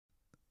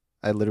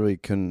I literally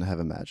couldn't have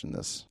imagined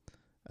this.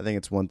 I think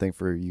it's one thing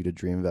for you to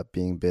dream about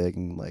being big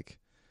and like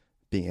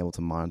being able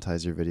to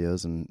monetize your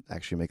videos and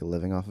actually make a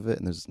living off of it.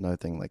 And there's another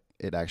thing like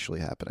it actually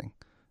happening,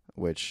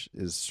 which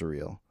is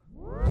surreal.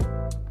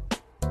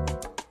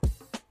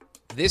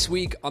 This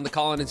week on the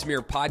Colin and Samir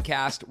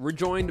podcast, we're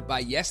joined by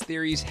Yes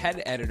Theory's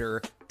head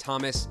editor,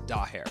 Thomas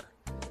Dajer.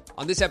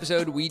 On this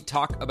episode, we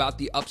talk about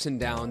the ups and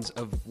downs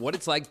of what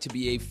it's like to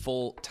be a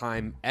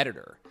full-time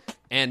editor.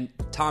 And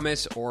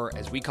Thomas, or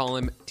as we call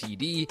him,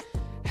 TD,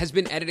 has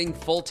been editing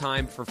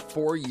full-time for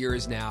 4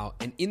 years now.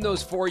 And in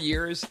those 4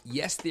 years,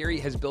 Yes Theory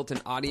has built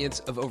an audience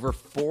of over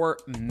 4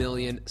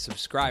 million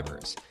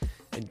subscribers.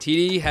 And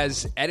TD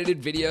has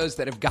edited videos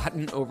that have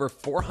gotten over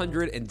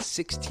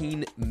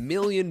 416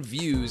 million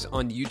views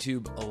on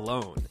YouTube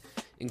alone,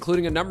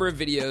 including a number of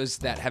videos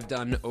that have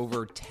done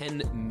over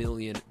 10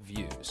 million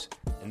views.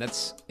 And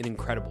that's an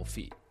incredible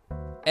feat.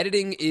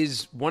 Editing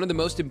is one of the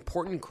most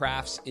important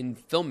crafts in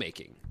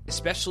filmmaking,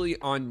 especially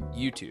on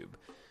YouTube.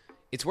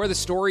 It's where the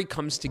story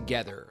comes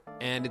together,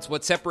 and it's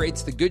what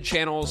separates the good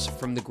channels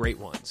from the great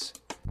ones.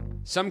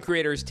 Some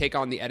creators take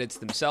on the edits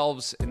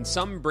themselves, and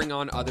some bring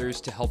on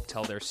others to help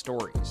tell their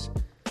stories.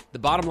 The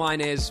bottom line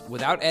is,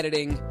 without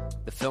editing,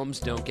 the films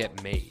don't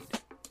get made.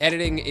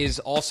 Editing is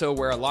also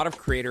where a lot of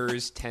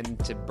creators tend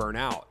to burn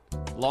out.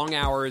 Long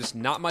hours,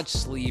 not much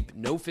sleep,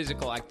 no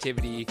physical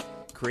activity,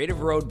 creative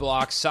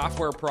roadblocks,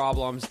 software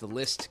problems, the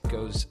list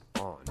goes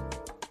on.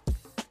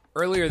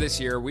 Earlier this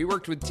year, we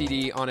worked with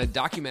TD on a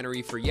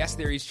documentary for Yes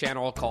Theory's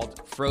channel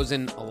called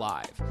Frozen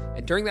Alive.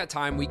 And during that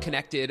time, we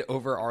connected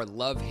over our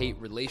love-hate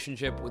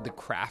relationship with the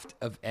craft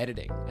of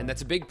editing. And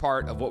that's a big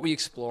part of what we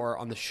explore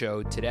on the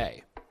show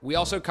today. We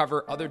also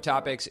cover other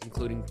topics,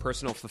 including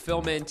personal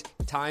fulfillment,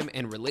 time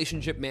and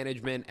relationship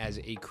management as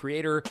a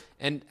creator,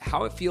 and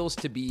how it feels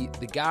to be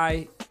the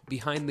guy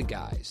behind the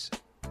guys.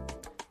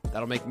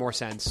 That'll make more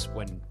sense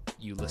when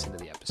you listen to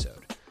the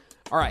episode.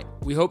 All right,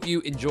 we hope you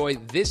enjoy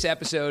this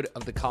episode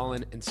of the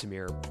Colin and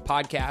Samir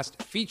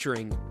podcast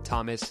featuring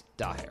Thomas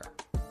Dajer.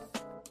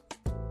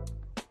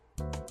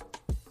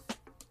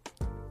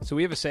 So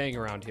we have a saying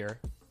around here,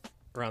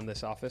 around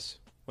this office,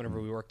 whenever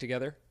we work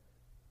together,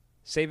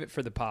 save it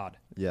for the pod.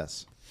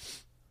 Yes.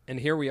 And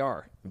here we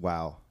are.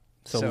 Wow.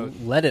 So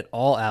let it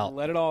all out.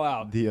 Let it all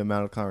out. The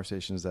amount of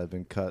conversations that have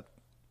been cut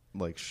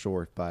like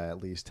short by at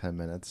least 10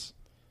 minutes.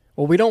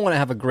 Well, we don't want to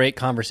have a great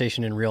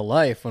conversation in real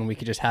life when we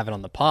could just have it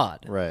on the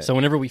pod. Right. So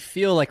whenever we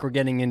feel like we're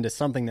getting into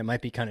something that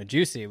might be kind of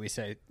juicy, we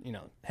say,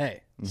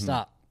 hey,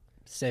 stop.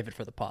 Save it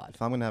for the pod.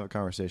 If I'm going to have a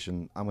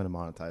conversation, I'm going to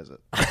monetize it.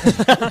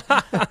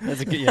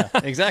 That's a good, yeah,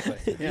 exactly.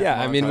 Yeah,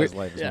 I mean, Monetize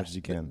life as much as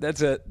you can.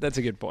 That's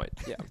a good point.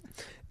 Yeah.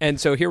 And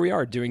so here we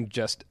are doing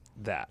just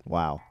that.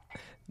 Wow.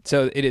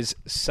 So it is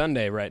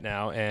Sunday right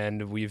now,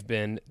 and we've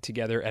been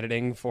together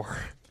editing for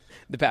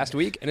the past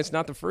week, and it's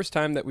not the first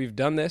time that we've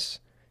done this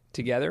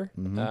together.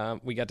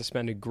 We got to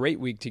spend a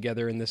great week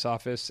together in this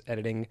office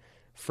editing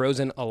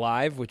Frozen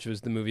Alive, which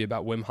was the movie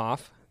about Wim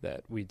Hof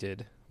that we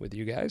did with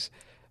you guys.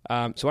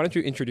 So why don't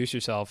you introduce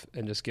yourself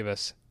and just give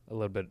us a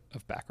little bit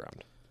of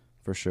background?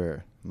 For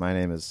sure. My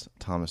name is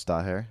Thomas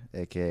Dajer,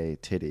 a.k.a.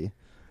 Titty.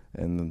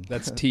 And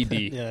That's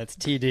TD, Yeah, it's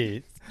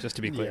TD. just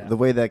to be clear. Yeah. the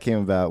way that came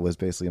about was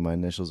basically my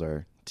initials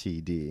are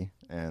TD.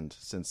 And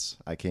since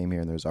I came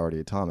here and there's already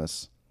a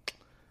Thomas,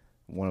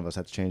 one of us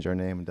had to change our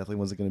name and definitely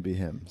wasn't going to be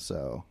him.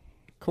 So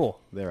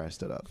Cool. there I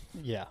stood up.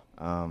 Yeah.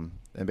 And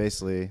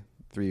basically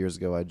 3 years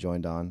ago I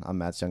joined on. I'm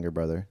Matt's younger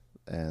brother.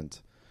 And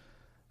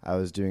I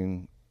was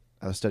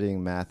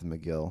studying math at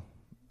McGill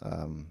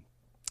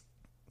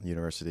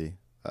University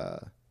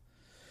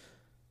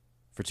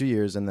for 2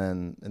 years, and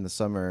then in the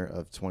summer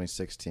of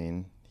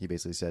 2016, he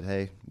basically said,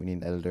 "Hey, we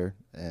need an editor,"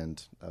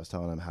 and I was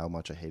telling him how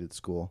much I hated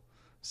school.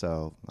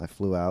 So I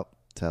flew out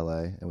to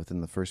LA, and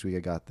within the first week I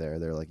got there,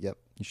 they were like, "Yep,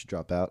 you should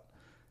drop out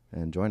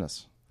and join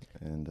us."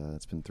 And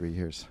it's been 3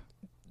 years.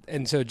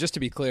 And so just to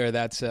be clear,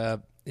 that's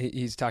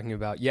he's talking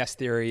about Yes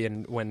Theory,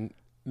 and when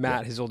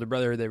Matt, his older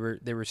brother, they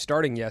were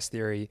starting Yes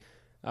Theory.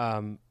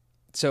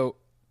 So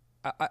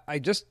I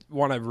just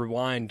want to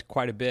rewind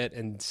quite a bit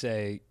and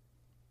say,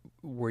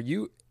 were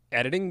you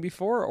editing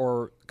before,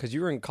 or because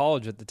you were in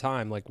college at the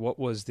time? Like, what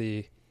was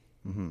the?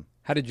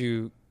 How did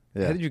you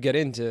get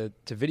into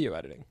video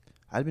editing?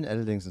 I'd been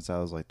editing since I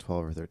was like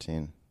 12 or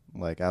 13.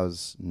 Like, I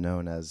was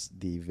known as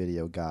the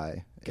video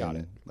guy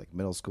in like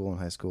middle school and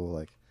high school.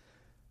 Like,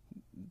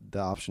 the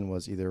option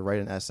was either write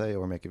an essay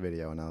or make a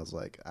video, and I was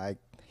like, I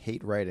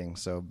hate writing,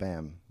 so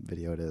bam,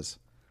 video it is.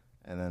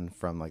 And then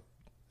from like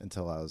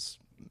until I was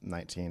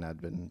 19,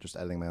 I'd been just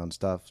editing my own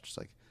stuff, just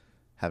like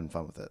having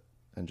fun with it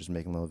and just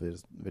making little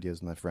videos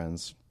with my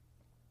friends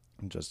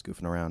and just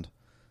goofing around.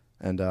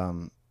 And I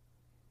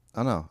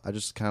don't know, I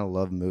just kind of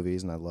love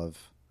movies, and I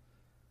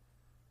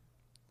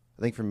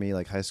think for me,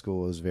 like, high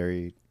school was a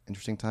very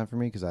interesting time for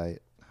me because I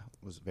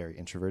was very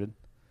introverted,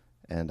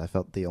 and I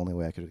felt the only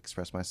way I could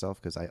express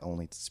myself, because I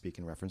only speak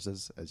in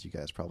references, as you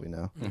guys probably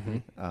know.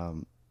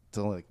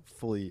 To like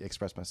fully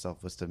express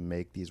myself was to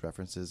make these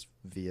references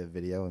via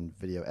video and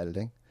video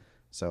editing.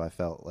 So I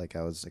felt like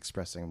I was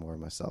expressing more of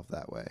myself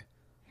that way.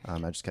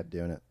 I just kept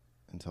doing it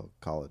until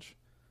college.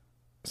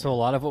 So a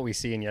lot of what we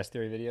see in Yes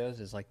Theory videos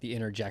is like the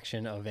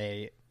interjection of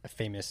a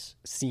famous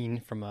scene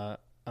from a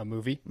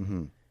movie.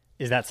 Mm-hmm.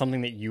 Is that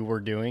something that you were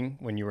doing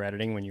when you were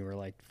editing when you were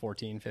like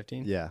 14,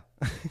 15? Yeah.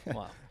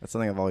 Wow. That's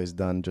something I've always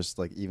done, just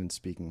like even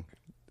speaking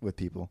with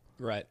people.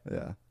 Right.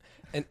 Yeah.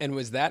 And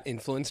was that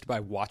influenced by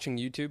watching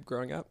YouTube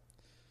growing up?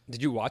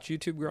 Did you watch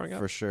YouTube growing up?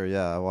 For sure,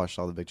 yeah. I watched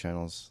all the big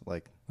channels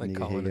like Colin and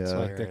Nigahiga, Samir.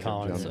 Like the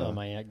Colin, Jumbo. oh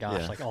my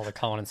gosh, Yeah. like all the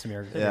Colin and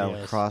Samir Yeah,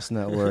 videos. Lacrosse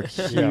Network,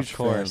 huge Yeah, of fan.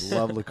 course.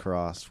 Love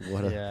lacrosse.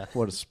 What a Yeah.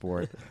 what a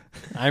sport.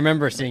 I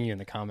remember seeing you in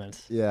the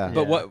comments. Yeah.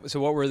 But what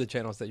were the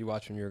channels that you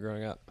watched when you were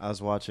growing up? I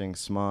was watching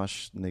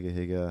Smosh,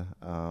 Nigahiga,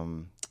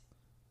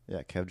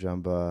 Kev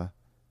Jumba.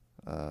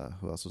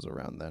 Who else was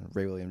around then?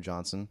 Ray William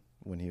Johnson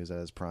when he was at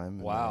his prime.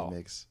 And Wow. now he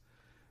makes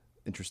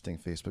interesting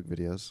Facebook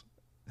videos.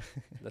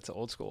 That's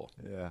old school.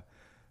 Yeah.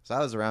 So I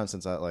was around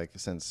since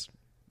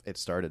it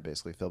started,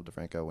 basically. Philip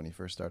DeFranco when he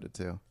first started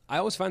too. I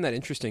always find that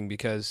interesting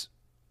because,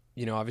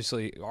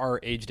 obviously our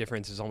age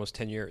difference is almost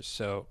 10 years.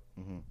 So,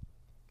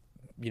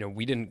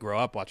 we didn't grow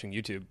up watching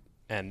YouTube,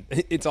 and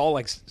it's all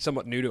like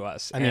somewhat new to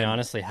us. I mean,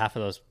 honestly,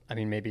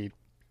 maybe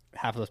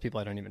half of those people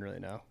I don't even really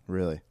know.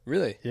 Really?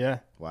 Really? Yeah.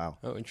 Wow.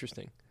 Oh,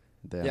 interesting.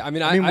 Damn. Yeah, I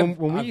mean,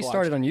 when we I've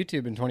started watched- on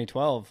YouTube in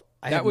 2012,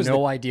 I That had was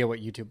no idea what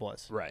YouTube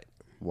was. Right.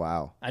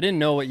 Wow. I didn't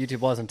know what YouTube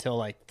was until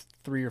like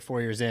 3 or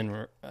 4 years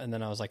in, and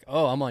then I was like,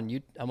 "Oh, I'm on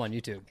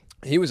YouTube."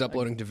 He was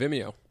uploading to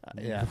Vimeo.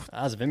 Yeah,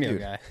 I was a Vimeo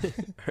guy.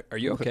 Are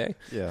you okay?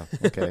 Yeah.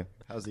 Okay.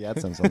 How's the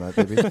AdSense on that,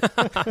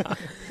 baby?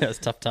 It was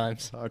tough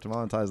times. Hard to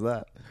monetize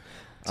that.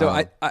 So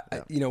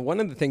one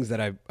of the things that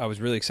I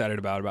was really excited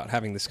about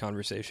having this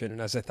conversation,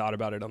 and as I thought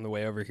about it on the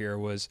way over here,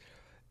 was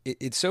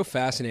it's so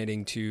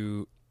fascinating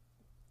to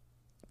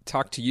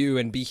talk to you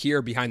and be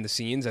here behind the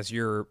scenes as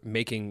you're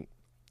making,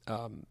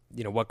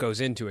 what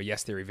goes into a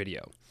Yes Theory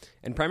video,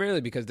 and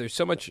primarily because there's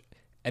so much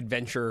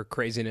adventure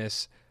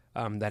craziness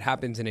that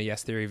happens in a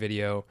Yes Theory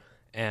video,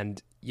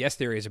 and Yes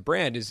Theory as a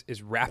brand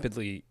is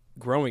rapidly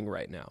growing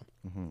right now,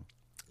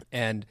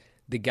 and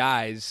the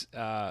guys,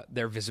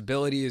 their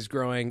visibility is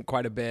growing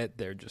quite a bit.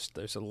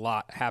 There's a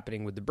lot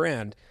happening with the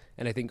brand.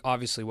 And I think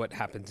obviously what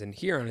happens in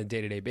here on a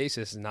day-to-day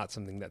basis is not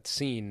something that's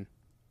seen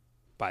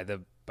by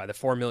the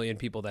 4 million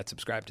people that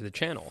subscribe to the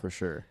channel. For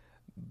sure.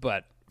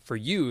 But for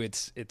you,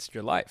 it's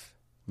your life.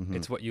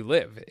 It's what you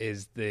live,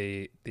 is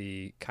the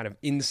kind of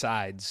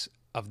insides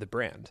of the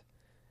brand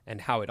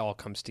and how it all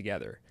comes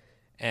together.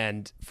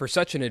 And for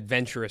such an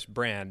adventurous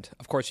brand,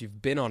 of course,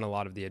 you've been on a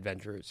lot of the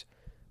adventures,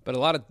 but a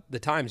lot of the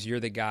times you're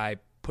the guy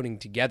putting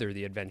together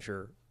the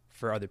adventure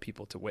for other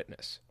people to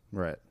witness.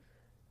 Right.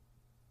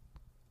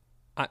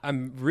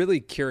 I'm really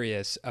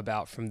curious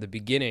about from the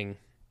beginning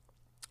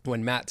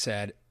when Matt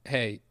said,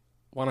 "Hey,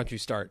 why don't you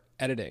start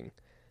editing?"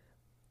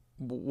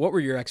 What were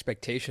your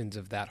expectations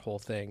of that whole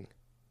thing?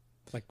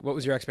 Like, what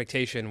was your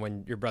expectation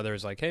when your brother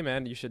was like, "Hey,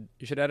 man, you should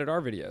edit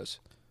our videos"?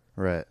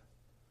 Right.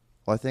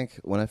 Well, I think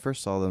when I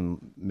first saw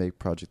them make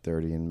Project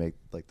 30 and make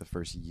like the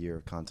first year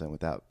of content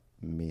without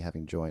me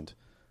having joined,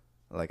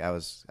 like I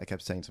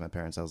kept saying to my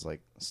parents, I was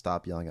like,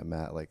 "Stop yelling at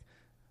Matt. Like,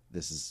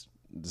 this is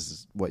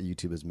what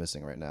YouTube is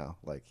missing right now.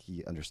 Like,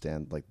 he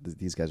understand like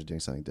these guys are doing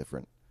something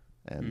different,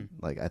 and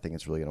like I think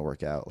it's really gonna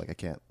work out. Like, I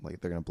can't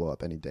they're gonna blow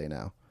up any day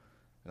now."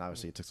 And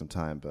obviously it took some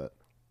time, but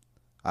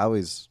I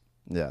always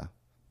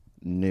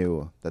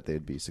knew that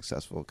they'd be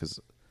successful because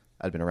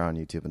I'd been around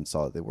YouTube and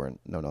saw that no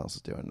one else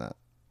was doing that.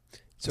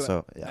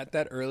 So at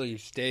that early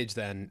stage,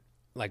 then,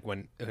 like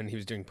when he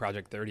was doing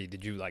Project 30,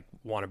 did you like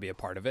want to be a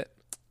part of it?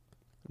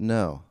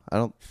 No, I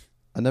don't.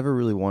 I never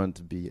really wanted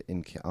to be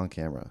on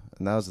camera,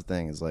 and that was the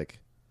thing. Is like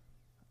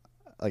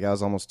I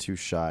was almost too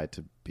shy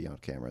to be on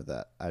camera.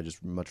 That I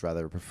just much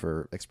rather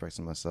prefer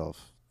expressing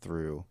myself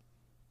through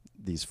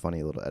these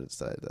funny little edits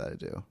that I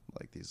do,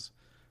 like these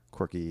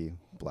quirky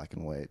black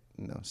and white,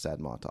 sad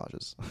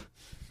montages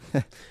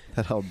that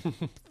I'll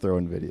throw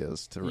in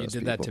videos to roast You did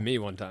people. that to me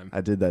one time.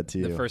 I did that to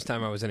you. The first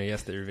time I was in a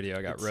Yes Theory video,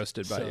 I got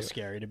roasted by so you.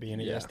 scary to be in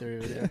a Yes Theory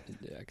video.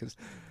 Yeah, because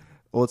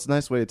Well, it's a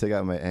nice way to take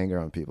out my anger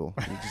on people.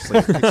 It's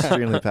just like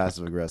extremely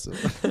passive aggressive.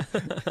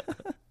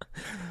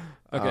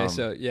 okay,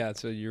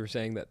 so you were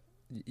saying that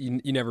you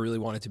never really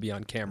wanted to be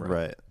on camera,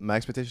 Right. My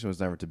expectation was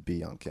never to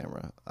be on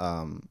camera.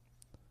 And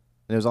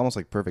it was almost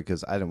like perfect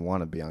because I didn't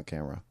want to be on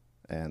camera,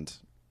 and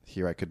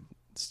here I could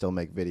still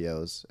make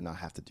videos and not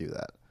have to do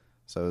that.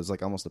 So it was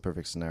like almost the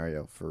perfect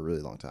scenario for a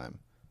really long time,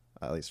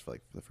 at least for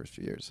the first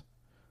few years.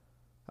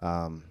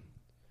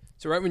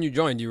 So right when you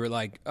joined, you were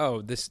like,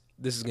 "Oh, this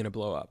is going to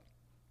blow up."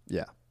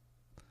 Yeah.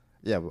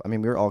 I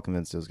mean, we were all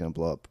convinced it was going to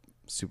blow up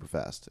super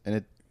fast, and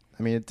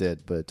it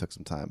did, but it took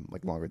some time,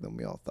 like longer than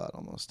we all thought,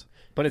 almost.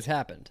 But it's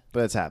happened.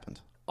 But it's happened.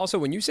 Also,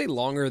 when you say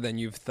longer than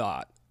you've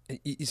thought,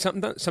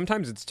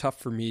 sometimes it's tough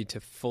for me to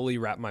fully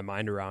wrap my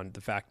mind around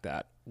the fact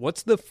that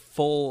what's the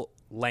full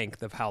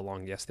length of how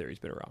long Yes Theory's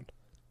been around?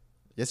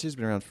 Yes, he's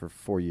been around for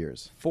 4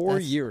 years. 4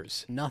 That's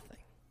years. Nothing.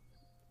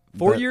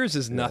 4 But- years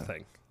is yeah.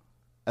 nothing.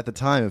 At the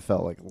time, it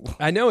felt like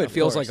I know it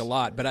feels course. like a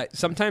lot, but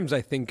sometimes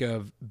I think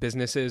of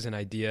businesses and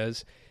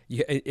ideas.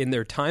 in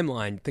their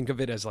timeline, think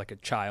of it as like a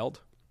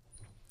child.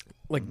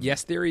 Like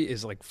Yes Theory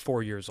is like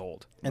 4 years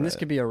old. And this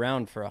could be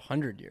around for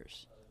 100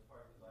 years.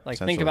 Like,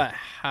 think Essentially. about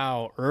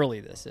how early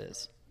this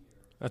is.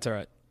 That's all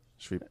right.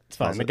 It's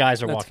fine. The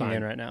guys are That's walking fine.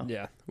 in right now.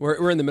 Yeah.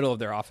 We're in the middle of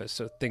their office,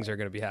 so things are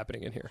going to be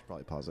happening in here.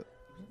 Probably pause it.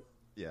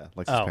 Yeah,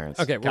 like his parents.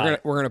 Okay,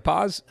 Got we're gonna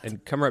pause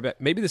and come right back.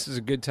 Maybe this is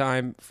a good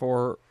time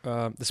for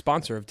the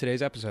sponsor of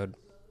today's episode.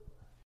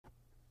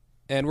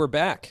 And we're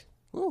back.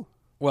 Woo.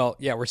 Well,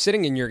 yeah, we're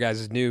sitting in your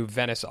guys' new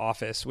Venice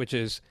office, which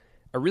is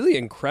a really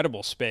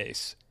incredible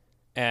space.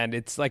 And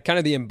it's like kind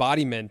of the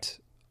embodiment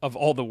of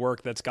all the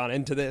work that's gone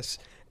into this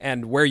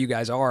and where you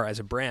guys are as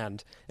a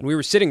brand. And we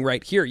were sitting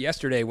right here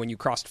yesterday when you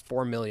crossed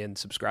 4 million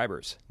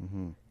subscribers.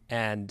 Mm-hmm.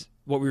 And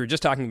what we were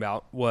just talking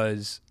about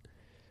was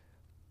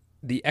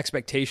the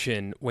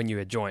expectation when you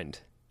had joined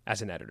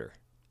as an editor,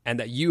 and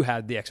that you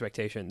had the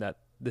expectation that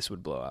this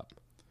would blow up.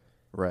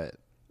 Right.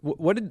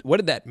 What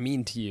did that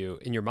mean to you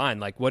in your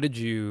mind? Like, did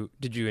you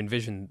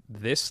envision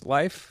this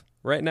life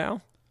right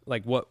now?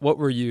 Like, what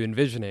were you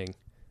envisioning?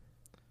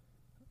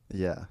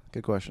 Yeah,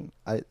 good question.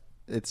 I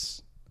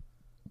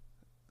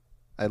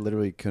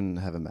literally couldn't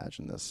have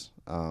imagined this.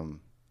 I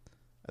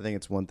think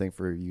it's one thing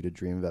for you to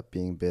dream about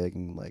being big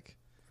and like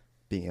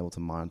being able to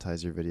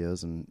monetize your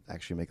videos and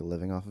actually make a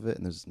living off of it.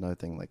 And there's another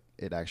thing, like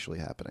it actually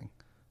happening,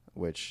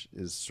 which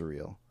is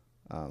surreal.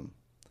 And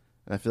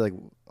I feel like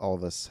all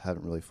of us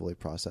haven't really fully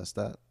processed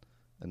that.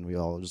 And we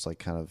all just like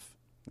kind of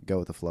go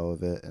with the flow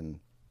of it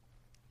and,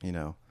 you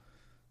know,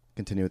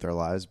 continue with our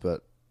lives.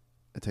 But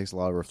it takes a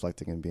lot of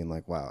reflecting and being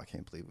like, wow, I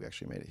can't believe we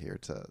actually made it here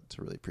to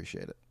really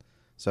appreciate it.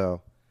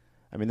 So,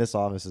 I mean, this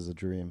office is a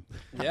dream.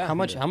 Yeah. How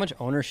much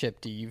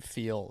ownership do you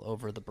feel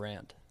over the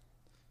brand?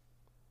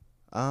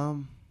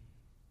 It's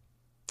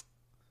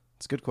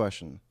a good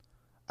question.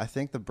 I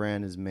think the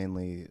brand is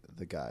mainly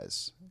the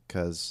guys,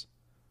 because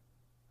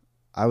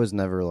I was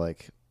never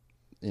like,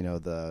 you know,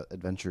 the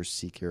adventure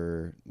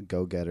seeker,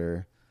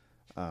 go-getter,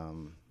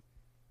 you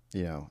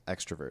know,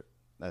 extrovert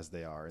as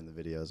they are in the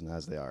videos and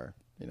as they are,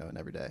 you know, in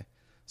every day.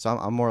 So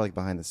I'm more like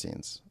behind the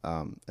scenes.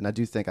 And I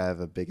do think I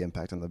have a big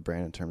impact on the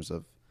brand in terms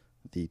of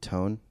the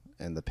tone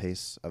and the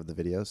pace of the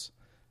videos,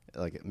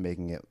 like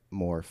making it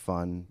more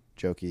fun,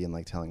 jokey, and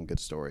like telling a good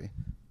story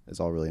is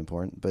all really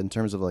important. But in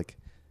terms of like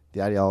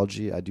the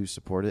ideology, I do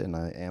support it and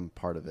I am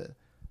part of it,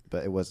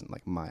 but it wasn't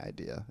like my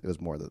idea. It was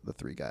more the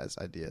three guys'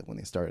 idea when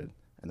they started.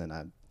 And then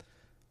I've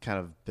kind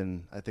of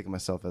been, I think of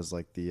myself as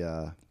like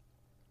the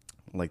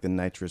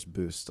nitrous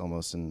boost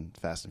almost in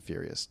Fast and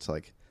Furious to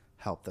like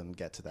help them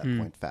get to that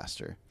point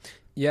faster.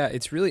 Yeah,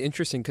 it's really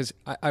interesting because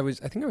I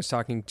think I was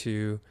talking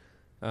to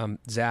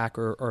Zach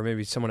or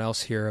maybe someone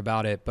else here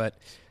about it, but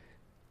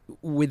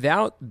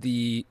without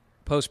the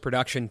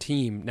post-production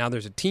team, now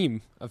there's a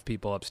team of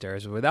people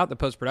upstairs, but without the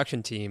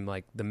post-production team,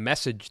 like the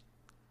message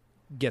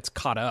gets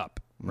caught up,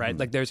 right?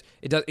 Like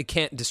it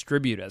can't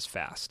distribute as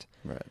fast.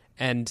 Right.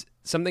 And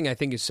something I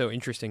think is so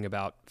interesting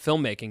about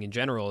filmmaking in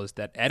general is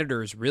that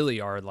editors really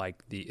are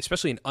like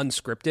especially in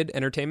unscripted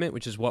entertainment,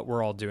 which is what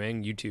we're all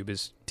doing. YouTube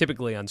is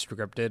typically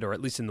unscripted, or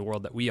at least in the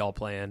world that we all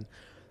play in.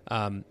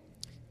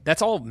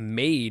 That's all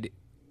made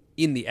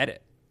in the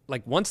edit.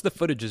 Like once the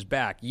footage is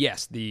back,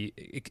 yes, the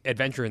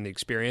adventure and the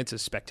experience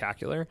is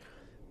spectacular,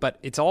 but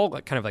it's all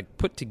kind of like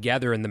put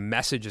together and the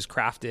message is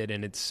crafted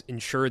and it's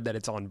ensured that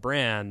it's on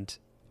brand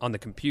on the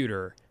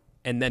computer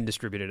and then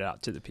distributed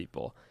out to the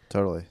people.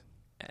 Totally.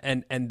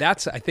 And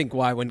that's, I think,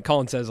 why when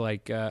Colin says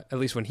like, at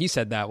least when he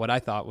said that, what I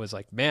thought was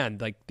like, man,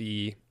 like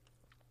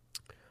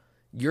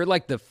you're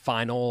like the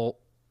final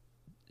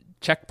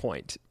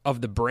checkpoint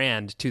of the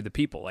brand to the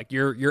people. Like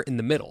you're in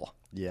the middle.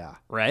 Yeah.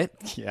 Right?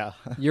 Yeah.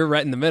 You're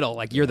right in the middle.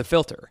 Like you're the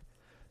filter.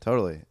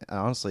 Totally. And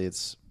honestly,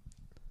 it's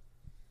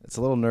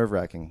a little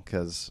nerve-wracking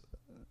because,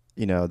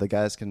 you know, the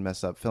guys can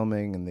mess up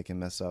filming and they can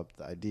mess up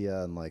the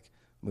idea and like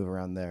move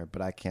around there,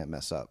 but I can't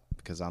mess up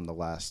because I'm the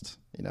last,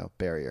 you know,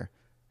 barrier.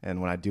 And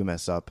when I do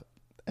mess up,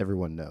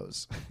 everyone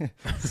knows.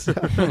 So,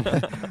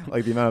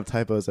 like the amount of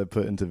typos I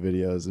put into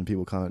videos and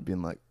people comment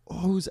being like, oh,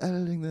 who's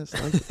editing this?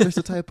 Like, there's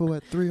a typo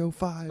at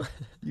 3:05,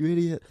 you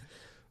idiot.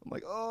 I'm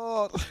like,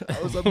 oh,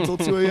 I was up until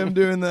 2 a.m.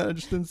 doing that. I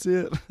just didn't see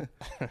it.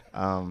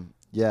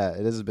 Yeah,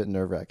 it is a bit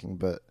nerve-wracking,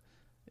 but,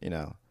 you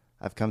know,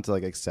 I've come to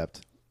like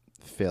accept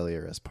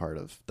failure as part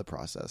of the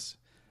process.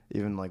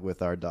 Even like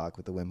with our doc,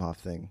 with the Wim Hof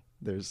thing,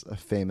 there's a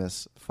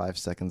famous 5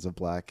 seconds of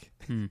black.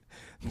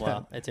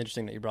 Wow, it's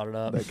interesting that you brought it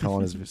up. That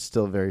Colin is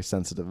still very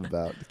sensitive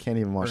about. Can't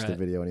even watch the Right.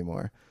 video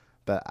anymore.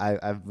 But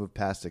I've moved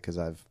past it because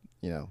I've,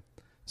 you know,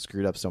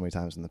 screwed up so many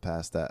times in the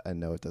past that I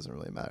know it doesn't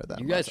really matter that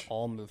much. You guys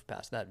all moved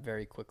past that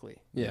very quickly.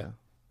 Yeah.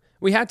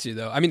 We had to,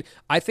 though. I mean,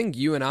 I think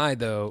you and I,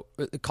 though,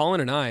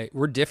 Colin and I,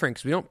 we're different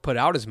because we don't put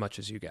out as much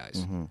as you guys.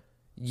 Mm-hmm.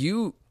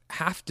 You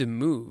have to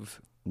move.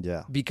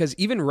 Yeah. Because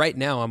even right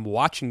now, I'm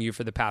watching you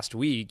for the past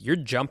week. You're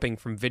jumping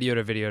from video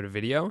to video to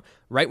video.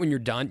 Right when you're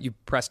done, you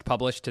pressed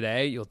publish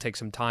today. You'll take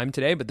some time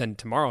today, but then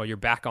tomorrow you're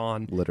back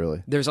on.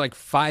 Literally. There's like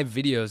 5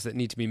 videos that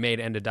need to be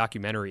made and a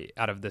documentary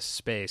out of this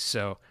space.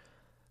 So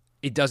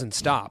it doesn't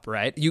stop,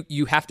 right?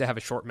 You have to have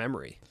a short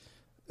memory.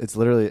 it's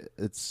literally,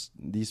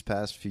 these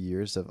past few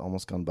years have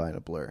almost gone by in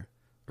a blur.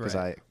 Because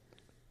Right.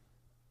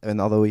 and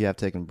although we have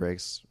taken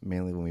breaks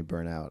mainly when we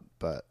burn out,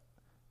 but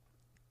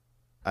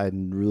I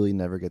really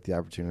never get the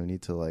opportunity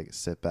to like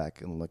sit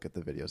back and look at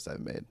the videos that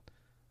I've made.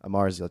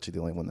 Amar is actually the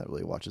only one that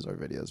really watches our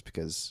videos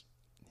because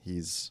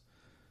he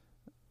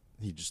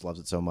just loves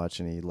it so much,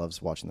 and he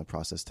loves watching the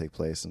process take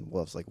place and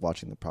loves like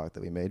watching the product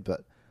that we made.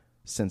 But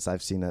since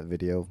I've seen that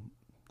video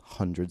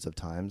hundreds of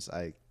times,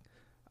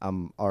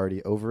 I'm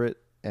already over it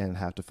and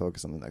have to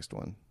focus on the next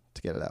one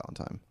to get it out on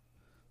time.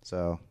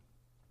 So,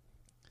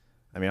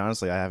 I mean,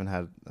 honestly, I haven't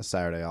had a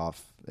Saturday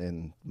off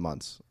in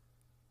months.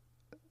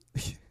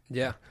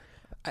 Yeah.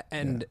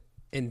 And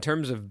in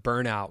terms of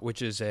burnout,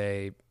 which is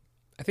I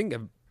think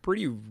a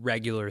pretty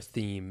regular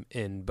theme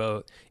in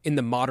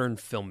the modern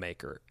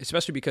filmmaker,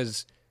 especially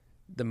because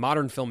the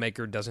modern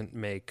filmmaker doesn't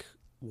make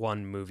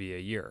one movie a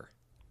year.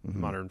 Mm-hmm. The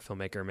modern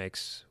filmmaker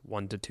makes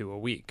 1 to 2 a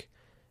week.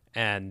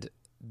 And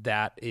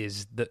that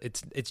is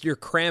it's you're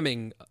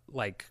cramming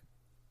like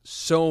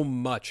so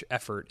much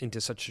effort into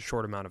such a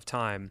short amount of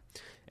time.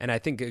 And I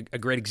think a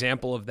great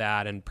example of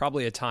that, and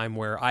probably a time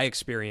where I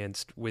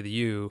experienced with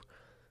you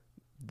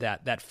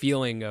that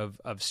feeling of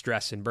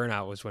stress and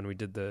burnout, was when we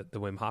did the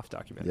Wim Hof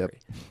documentary.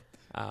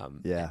 Yep.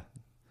 Yeah.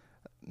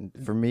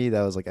 For me,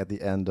 that was like at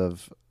the end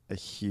of a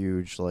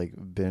huge like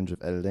binge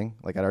of editing.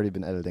 Like I'd already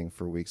been editing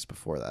for weeks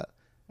before that.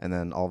 And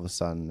then all of a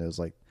sudden it was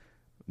like,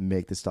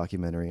 make this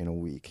documentary in a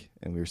week.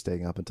 And we were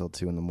staying up until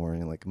 2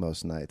 a.m, like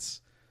most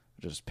nights,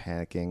 just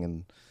panicking.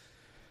 And,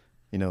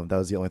 you know, that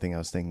was the only thing I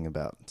was thinking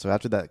about. So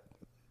after that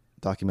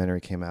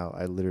documentary came out,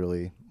 I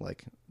literally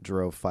like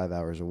drove 5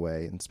 hours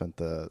away and spent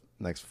the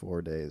next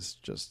 4 days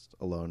just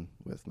alone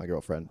with my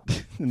girlfriend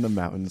in the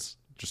mountains.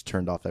 Just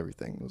turned off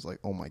everything. It was like,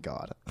 oh my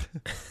God.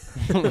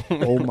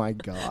 Oh my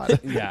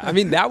God. Yeah. I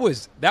mean, that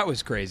was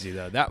crazy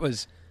though. That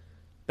was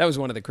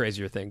one of the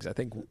crazier things I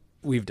think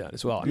we've done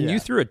as well. I mean, you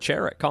threw a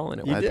chair at Colin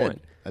at one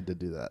point. I did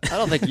do that. I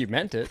don't think you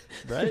meant it,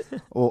 right?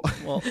 Well,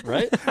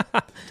 right?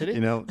 Did he?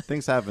 You know,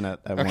 things happen at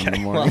 1 in the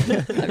morning.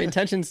 Well, I mean,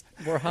 tensions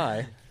were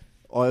high.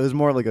 Oh, it was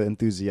more like an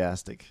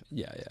enthusiastic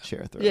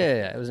chair throw.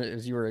 Yeah.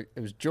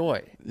 It was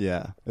joy.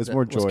 Yeah, it was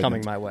more joy was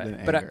coming my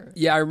way. But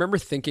I remember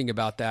thinking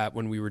about that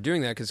when we were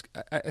doing that, because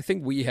I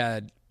think we'd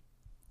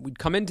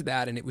come into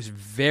that and it was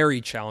very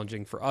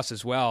challenging for us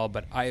as well.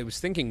 But I was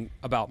thinking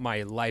about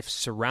my life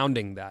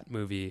surrounding that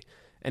movie,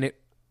 and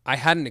I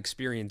hadn't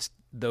experienced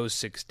those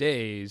 6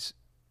 days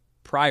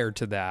prior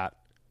to that.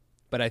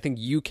 But I think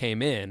you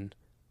came in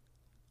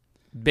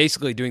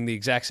basically doing the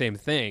exact same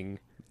thing.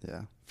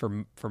 Yeah.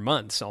 For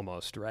months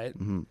almost, right?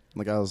 Mm-hmm.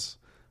 Like I was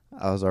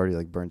already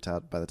like burnt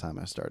out by the time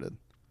I started,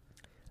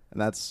 and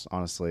that's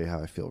honestly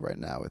how I feel right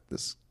now with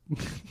this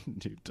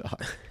new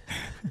doc.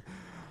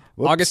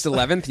 August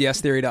 11th,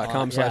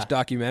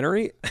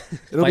 yestheory.com/documentary.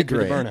 It'll be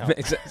great.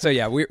 So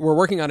yeah, we're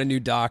working on a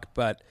new doc,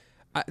 but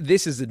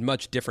this is a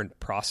much different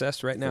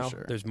process right now.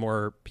 Sure. There's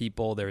more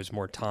people, there's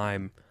more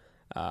time,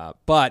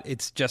 but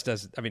it's just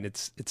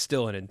it's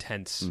still an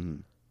intense.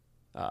 Mm-hmm.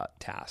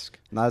 Task.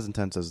 Not as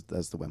intense as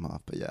the Wim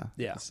Hof, but yeah,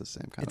 it's the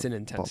same kind. It's an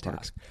intense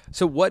task.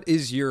 So, what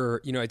is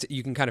your?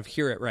 You can kind of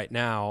hear it right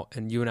now,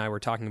 and you and I were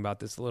talking about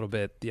this a little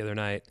bit the other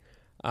night.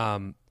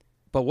 But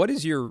what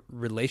is your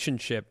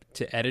relationship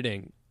to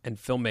editing and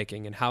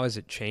filmmaking, and how has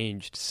it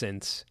changed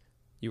since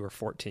you were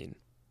 14?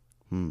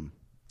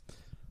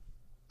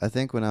 I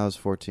think when I was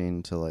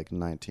 14 to like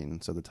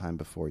 19, so the time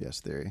before Yes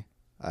Theory,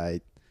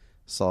 I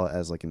saw it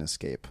as like an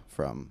escape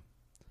from,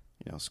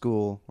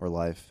 school or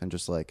life, and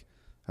just like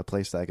a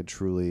place that I could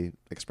truly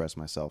express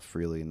myself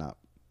freely, not,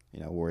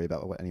 worry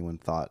about what anyone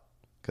thought,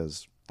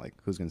 because like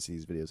who's going to see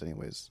these videos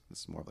anyways?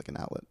 It's more of like an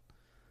outlet.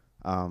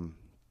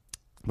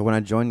 But when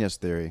I joined Yes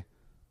Theory,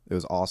 it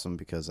was awesome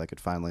because I could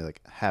finally like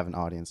have an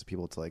audience of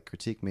people to like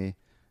critique me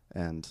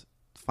and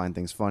find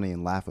things funny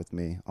and laugh with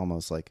me,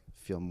 almost like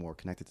feel more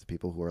connected to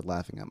people who are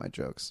laughing at my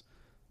jokes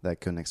that I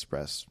couldn't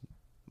express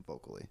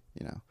vocally,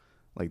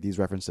 like these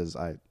references.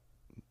 I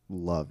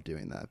love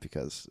doing that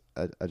because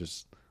I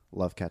just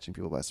love catching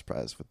people by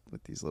surprise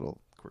with these little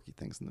quirky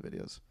things in the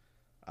videos.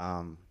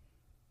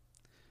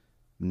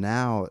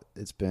 Now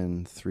it's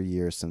been 3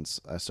 years since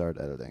I started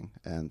editing,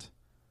 and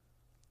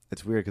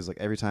it's weird because like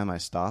every time I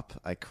stop,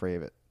 I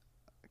crave it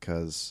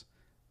because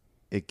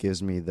it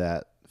gives me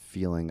that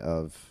feeling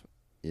of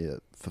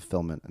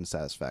fulfillment and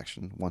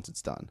satisfaction once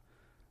it's done.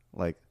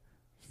 Like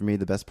for me,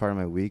 the best part of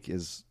my week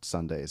is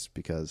Sundays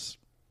because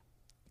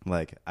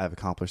like I've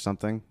accomplished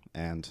something,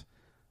 and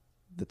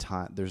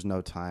there's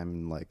no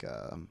time like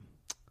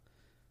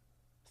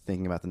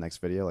thinking about the next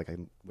video. Like I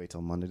can wait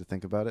till Monday to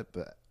think about it,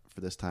 but for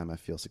this time I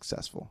feel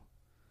successful,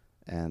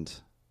 and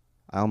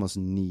I almost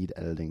need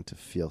editing to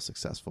feel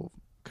successful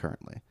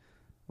currently,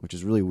 which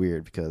is really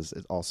weird because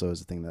it also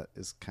is a thing that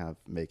is kind of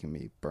making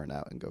me burn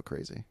out and go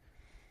crazy.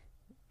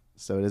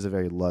 So it is a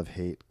very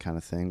love-hate kind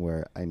of thing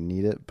where I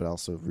need it, but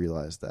also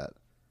realize that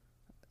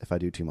if I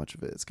do too much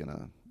of it, it's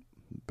gonna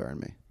burn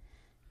me.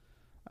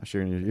 I'm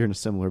sure you're in a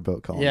similar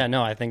boat, Colin. Yeah,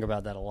 no, I think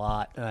about that a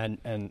lot.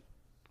 And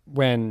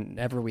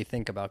whenever we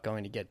think about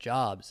going to get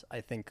jobs,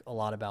 I think a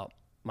lot about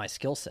my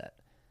skill set.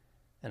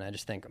 And I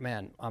just think,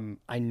 man,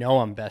 I know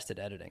I'm best at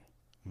editing,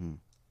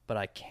 but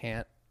I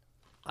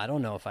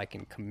don't know if I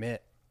can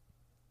commit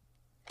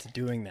to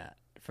doing that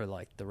for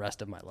like the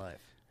rest of my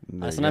life.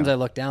 Sometimes I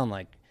look down,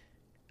 like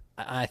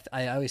I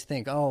always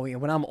think, oh,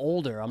 when I'm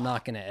older, I'm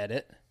not going to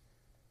edit.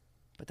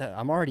 But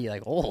I'm already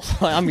like old.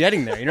 I'm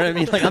getting there. You know what I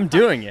mean? Like I'm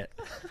doing it.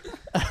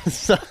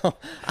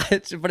 But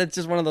it's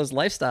just one of those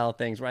lifestyle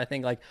things where I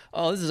think like,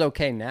 oh, this is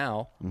okay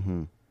now,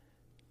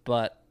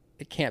 but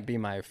it can't be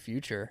my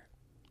future.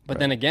 But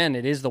then again,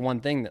 it is the one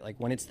thing that like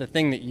when it's the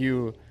thing that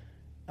you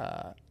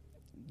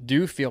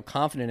do feel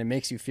confident, it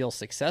makes you feel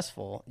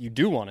successful. You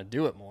do want to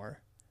do it more.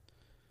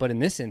 But in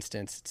this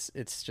instance,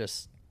 it's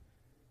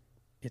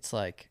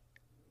like,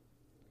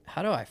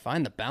 how do I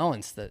find the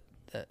balance that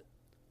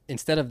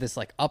instead of this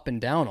like up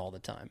and down all the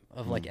time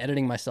of like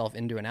editing myself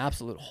into an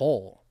absolute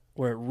hole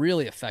where it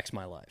really affects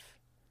my life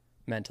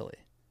mentally.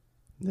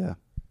 Yeah.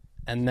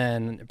 And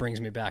then it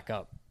brings me back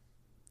up.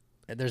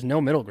 There's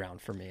no middle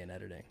ground for me in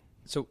editing.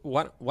 So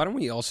why don't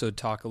we also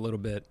talk a little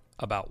bit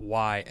about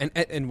why?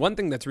 And one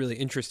thing that's really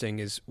interesting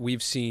is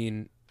we've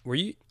seen,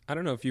 I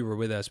don't know if you were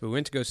with us, but we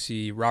went to go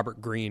see Robert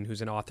Greene,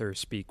 who's an author,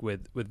 speak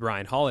with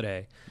Ryan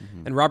Holiday.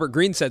 And Robert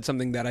Greene said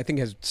something that I think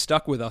has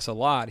stuck with us a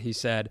lot. He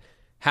said,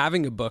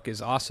 having a book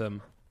is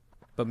awesome,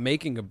 but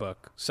making a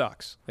book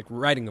sucks. Like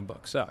writing a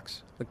book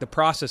sucks. Like the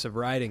process of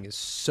writing is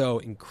so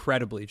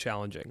incredibly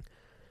challenging.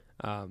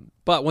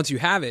 But once you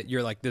have it,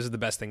 you're like, this is the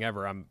best thing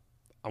ever.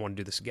 I want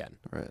to do this again.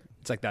 Right.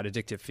 It's like that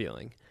addictive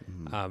feeling.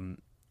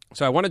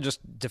 So I want to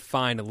just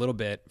define a little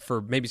bit for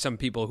maybe some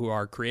people who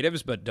are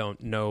creatives but don't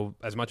know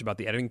as much about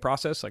the editing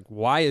process. Like,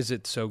 why is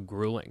it so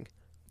grueling?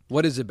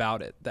 What is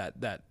about it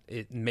that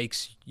it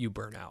makes you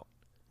burn out?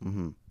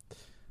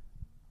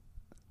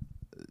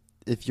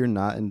 If you're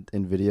not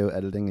in video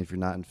editing, if you're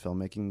not in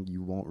filmmaking,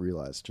 you won't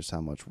realize just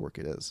how much work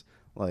it is.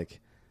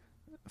 Like,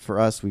 for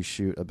us, we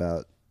shoot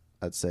about,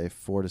 I'd say,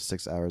 4 to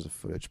 6 hours of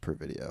footage per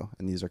video,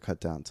 and these are cut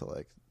down to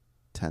like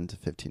 10 to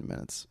 15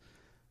 minutes.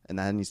 And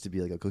that needs to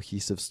be like a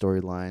cohesive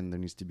storyline. There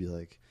needs to be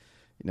like,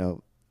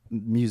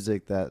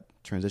 music that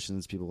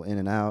transitions people in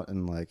and out,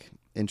 and like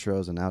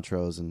intros and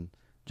outros, and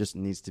just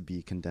needs to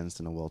be condensed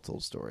in a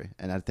well-told story.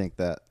 And I think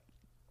that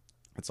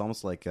it's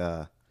almost like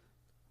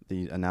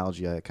the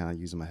analogy I kind of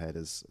use in my head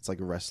is it's like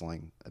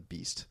wrestling a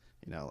beast.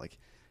 Like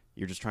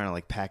you're just trying to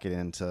like pack it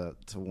into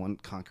one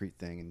concrete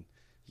thing, and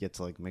you get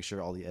to like make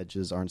sure all the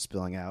edges aren't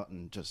spilling out,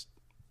 and just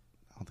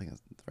I don't think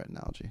that's the right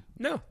analogy.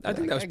 No, I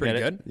think that was pretty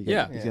good. You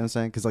get what I'm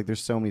saying? Because like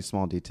there's so many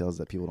small details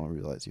that people don't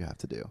realize you have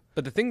to do.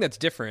 But the thing that's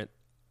different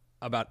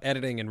about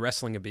editing and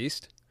wrestling a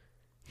beast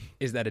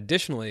is that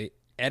additionally,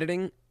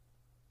 editing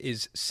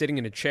is sitting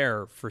in a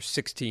chair for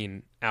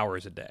 16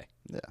 hours a day.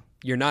 Yeah.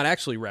 You're not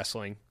actually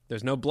wrestling.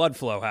 There's no blood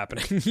flow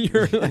happening.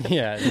 You're like,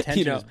 the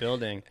tension is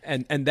building.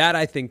 And that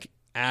I think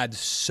adds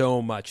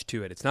so much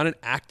to it. It's not an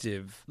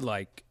active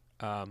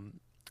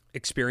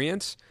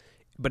experience,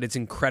 but it's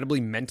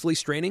incredibly mentally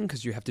straining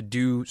because you have to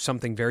do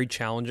something very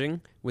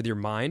challenging with your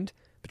mind,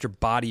 but your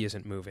body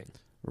isn't moving.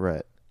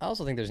 Right. I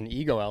also think there's an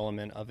ego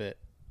element of it.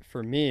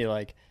 For me,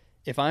 like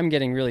if I'm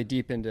getting really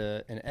deep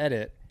into an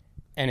edit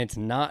and it's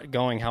not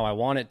going how I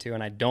want it to,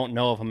 and I don't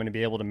know if I'm going to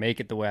be able to make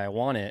it the way I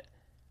want it,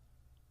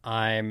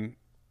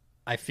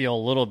 I feel a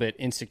little bit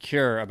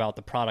insecure about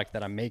the product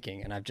that I'm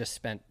making, and I've just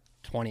spent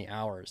 20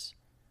 hours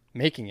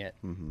making it,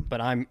 but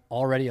I'm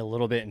already a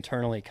little bit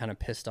internally kind of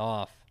pissed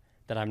off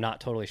that I'm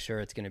not totally sure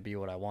it's going to be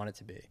what I want it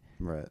to be.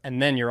 Right.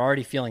 And then you're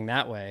already feeling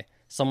that way.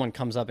 Someone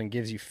comes up and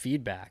gives you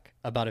feedback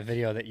about a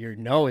video that you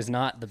know is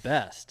not the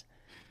best,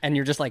 and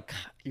you're just like,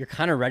 you're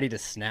kind of ready to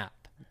snap.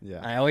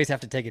 Yeah. I always have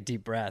to take a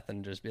deep breath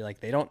and just be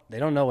like, they don't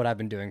know what I've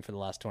been doing for the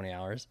last 20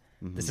 hours.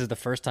 This is the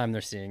first time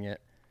they're seeing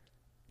it.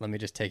 Let me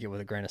just take it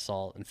with a grain of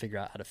salt and figure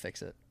out how to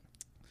fix it.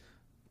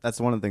 That's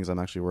one of the things I'm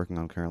actually working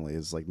on currently,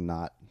 is like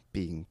not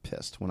being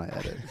pissed when I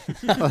edit.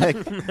 Like,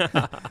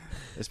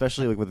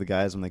 especially like with the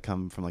guys when they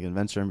come from like an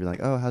adventure and be like,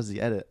 oh, how's the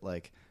edit?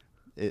 Like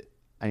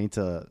I need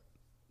to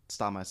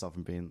stop myself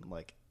from being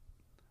like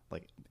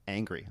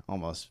angry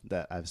almost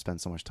that I've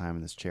spent so much time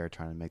in this chair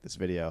trying to make this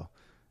video,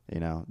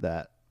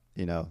 that,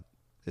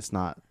 it's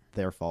not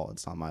their fault.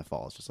 It's not my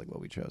fault. It's just like what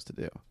we chose to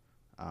do.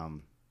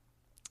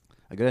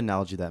 A good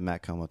analogy that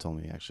Matt Como told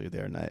me actually the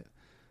other night,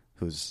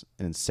 who's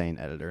an insane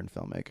editor and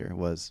filmmaker,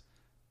 was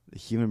the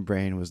human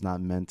brain was not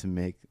meant to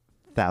make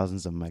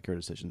thousands of micro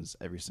decisions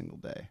every single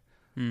day.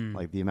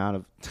 Like the amount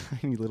of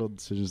tiny little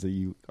decisions that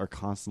you are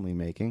constantly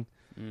making,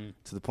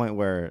 to the point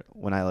where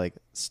when I like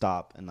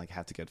stop and like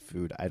have to get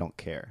food, I don't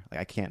care. Like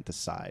I can't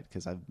decide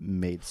because I've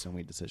made so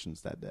many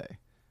decisions that day.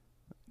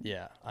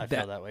 Yeah, I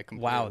feel that way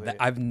completely. Wow,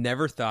 I've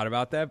never thought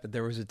about that, but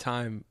there was a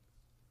time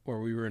where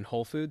we were in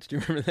Whole Foods. Do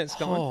you remember this,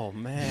 Colin? Oh,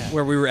 man.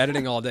 Where we were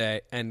editing all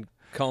day, and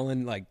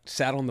Colin like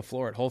sat on the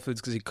floor at Whole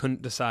Foods because he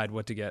couldn't decide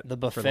what to get. The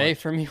buffet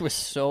for me was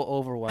so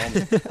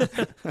overwhelming,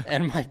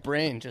 and my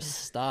brain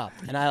just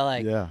stopped. And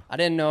I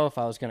didn't know if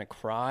I was gonna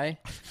cry.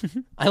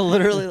 I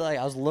literally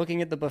I was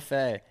looking at the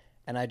buffet,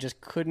 and I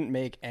just couldn't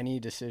make any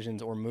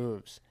decisions or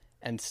moves.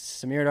 And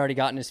Samir had already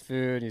gotten his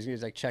food. He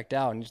was like checked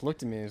out, and he just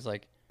looked at me and was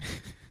like,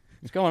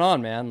 "What's going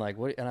on, man? Like,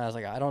 what?" And I was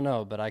like, "I don't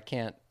know, but I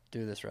can't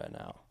do this right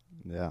now."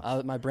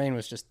 Yeah. My brain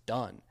was just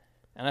done.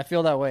 And I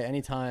feel that way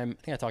anytime.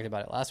 I think I talked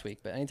about it last week,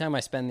 but anytime I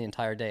spend the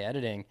entire day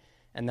editing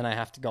and then I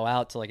have to go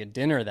out to like a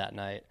dinner that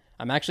night,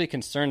 I'm actually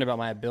concerned about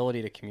my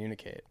ability to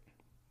communicate.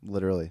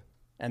 Literally.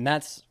 And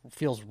that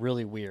feels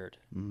really weird.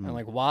 I'm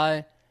like,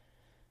 why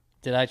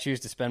did I choose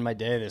to spend my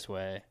day this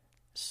way?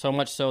 So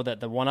much so that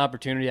the one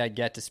opportunity I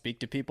get to speak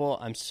to people,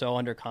 I'm so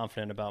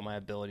underconfident about my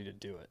ability to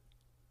do it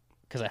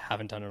because I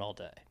haven't done it all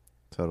day.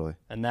 Totally.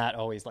 And that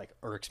always like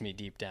irks me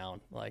deep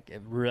down. Like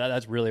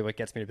that's really what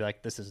gets me to be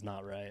like, this is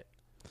not right.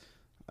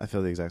 I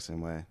feel the exact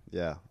same way.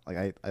 Yeah.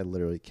 Like I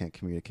literally can't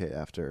communicate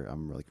after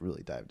I'm like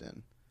really dived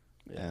in.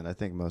 Yeah. And I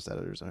think most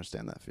editors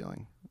understand that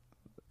feeling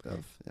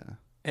of, yeah.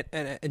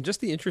 And just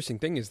the interesting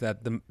thing is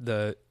that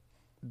the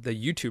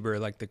YouTuber,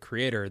 like the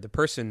creator, the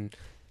person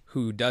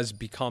who does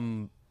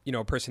become, you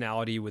know, a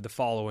personality with a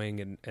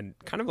following and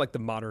kind of like the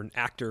modern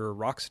actor or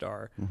rock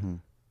star,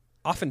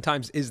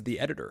 oftentimes is the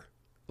editor.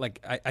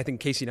 Like I think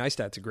Casey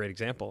Neistat's a great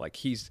example. Like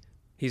he's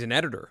an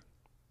editor.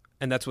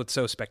 And that's what's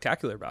so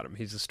spectacular about him.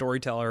 He's a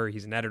storyteller.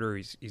 He's an editor.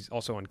 He's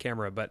also on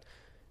camera. But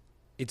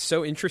it's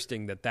so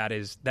interesting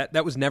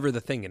that was never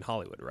the thing in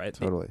Hollywood, right?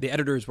 Totally. The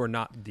editors were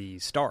not the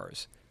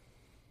stars.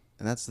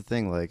 And that's the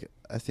thing. Like,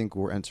 I think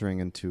we're entering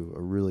into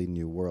a really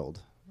new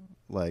world.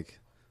 Like,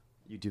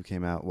 YouTube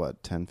came out,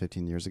 10,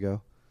 15 years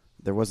ago?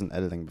 There wasn't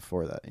editing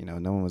before that. You know,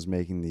 no one was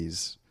making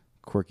these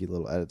quirky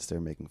little edits. They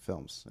were making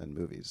films and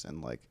movies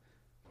and, like,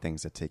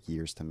 things that take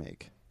years to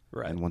make.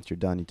 Right. And once you're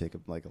done, you take, a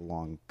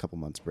long couple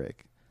months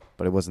break.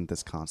 But it wasn't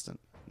this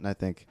constant. And I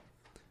think...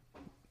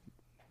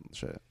 I'll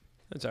show you.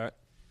 That's all right.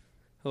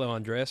 Hello,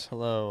 Andreas.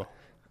 Hello.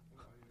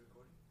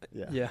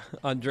 Yeah.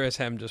 Andreas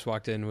Hem just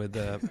walked in with...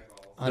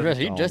 Andreas,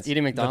 are you just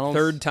eating McDonald's? The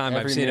third time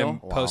I've seen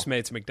him Wow.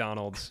 Postmates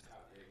McDonald's.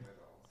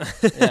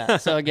 Yeah.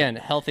 So again,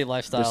 healthy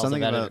lifestyles There's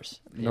something of about editors.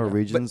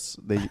 Norwegians,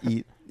 they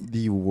eat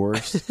the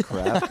worst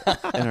crap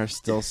and are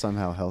still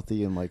somehow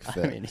healthy and like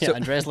fit. I mean, yeah,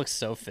 Andreas looks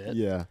so fit.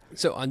 Yeah.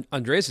 So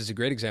Andreas is a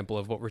great example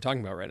of what we're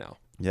talking about right now.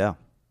 Yeah.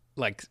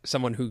 Like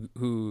someone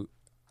who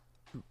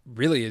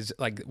really is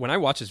like, when I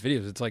watch his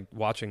videos, it's like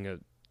watching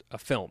a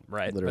film,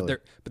 right? Literally.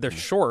 But they're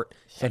short.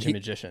 Such a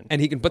magician.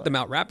 And he can put them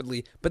out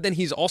rapidly, but then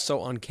he's also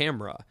on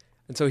camera.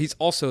 And so he's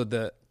also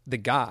the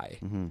guy.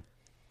 Mm-hmm.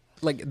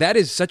 Like that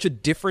is such a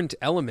different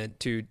element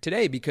to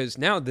today, because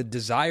now the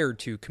desire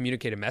to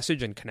communicate a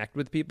message and connect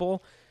with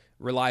people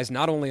relies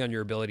not only on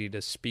your ability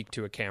to speak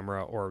to a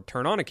camera or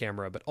turn on a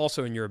camera, but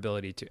also in your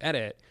ability to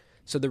edit.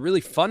 So the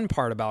really fun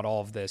part about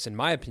all of this, in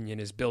my opinion,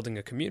 is building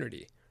a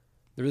community.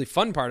 The really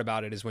fun part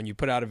about it is when you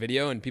put out a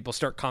video and people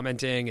start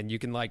commenting and you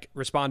can like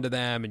respond to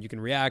them and you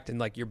can react and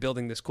like you're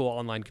building this cool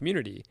online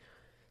community.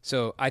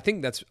 So I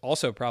think that's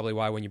also probably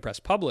why when you press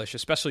publish,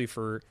 especially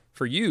for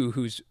you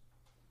who's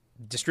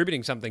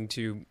distributing something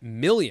to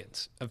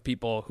millions of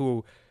people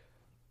who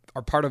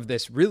are part of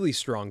this really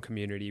strong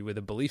community with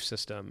a belief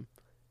system,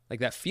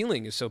 like that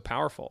feeling is so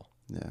powerful.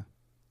 Yeah.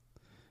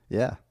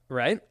 Yeah.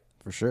 Right?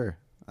 For sure.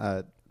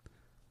 And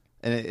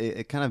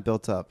it kind of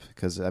built up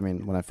because, I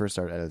mean, when I first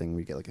started editing,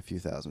 we get like a few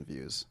thousand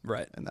views.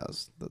 Right. And that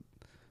was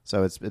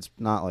so it's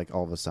not like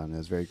all of a sudden. It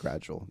was very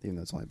gradual, even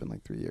though it's only been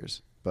like 3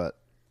 years. But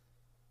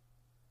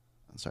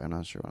I'm sorry, I'm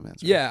not sure what I'm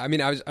answering. Yeah. I mean,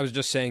 I was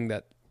just saying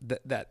that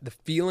the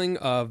feeling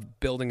of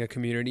building a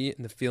community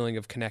and the feeling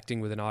of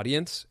connecting with an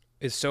audience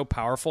is so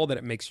powerful that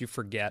it makes you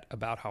forget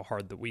about how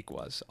hard the week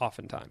was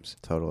oftentimes.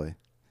 Totally.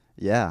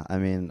 Yeah. I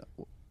mean,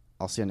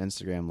 I'll see on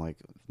Instagram like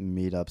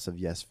meetups of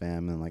Yes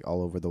Fam and like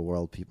all over the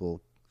world,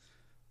 people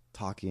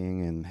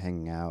talking and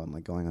hanging out and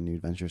like going on new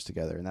adventures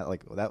together. And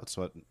that's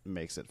what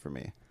makes it for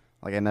me.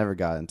 Like I never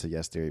got into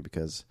Yes Theory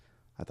because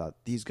I thought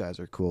these guys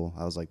are cool.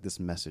 I was like,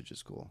 this message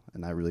is cool.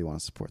 And I really want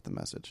to support the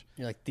message.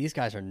 You're like, these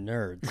guys are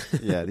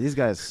nerds. Yeah, these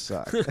guys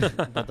suck.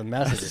 But the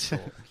message is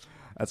cool.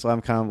 That's why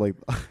I'm kind of like,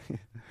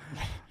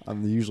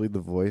 I'm usually the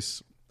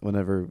voice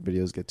whenever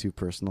videos get too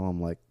personal.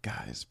 I'm like,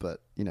 guys,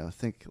 but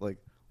think like,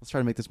 let's try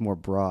to make this more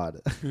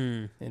broad.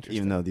 Interesting.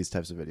 Even though these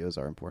types of videos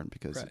are important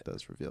because Right. it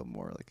does reveal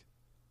more like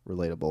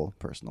relatable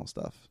personal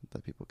stuff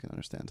that people can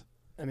understand.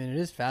 I mean, it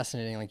is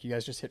fascinating. Like, you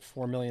guys just hit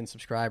 4 million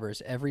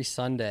subscribers. Every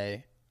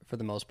Sunday, for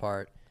the most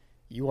part,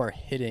 you are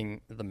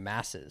hitting the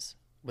masses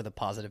with a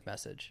positive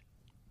message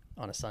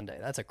on a Sunday.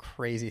 That's a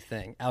crazy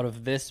thing. Out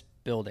of this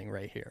building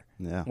right here,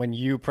 Yeah. when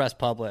you press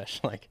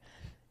publish, like,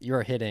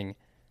 you're hitting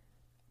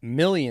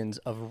millions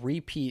of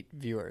repeat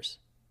viewers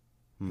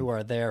who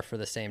are there for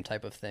the same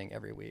type of thing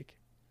every week.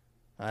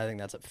 I think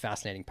that's a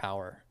fascinating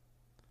power.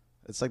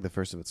 It's like the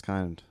first of its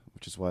kind,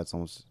 which is why it's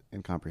almost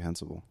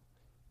incomprehensible.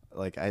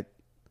 Like I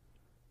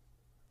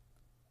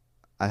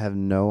have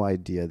no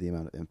idea the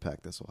amount of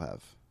impact this will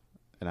have.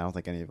 And I don't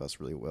think any of us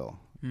really will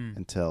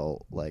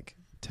until like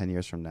 10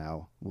 years from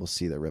now, we'll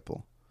see the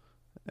ripple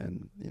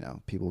and,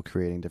 people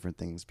creating different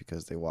things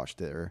because they watched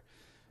it or,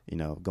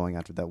 going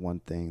after that one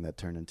thing that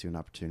turned into an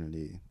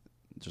opportunity,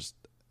 just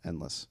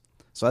endless.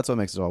 So that's what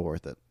makes it all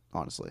worth it,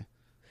 honestly.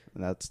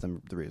 And that's the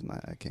reason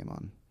I came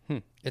on.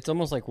 It's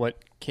almost like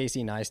what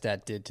Casey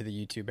Neistat did to the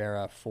YouTube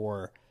era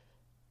for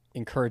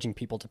encouraging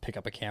people to pick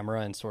up a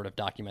camera and sort of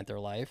document their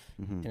life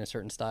in a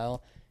certain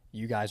style.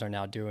 You guys are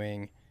now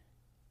doing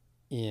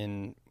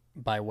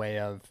by way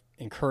of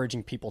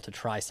encouraging people to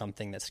try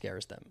something that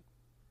scares them.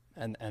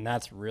 And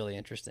that's really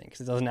interesting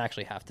because it doesn't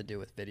actually have to do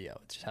with video.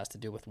 It just has to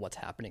do with what's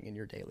happening in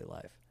your daily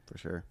life. For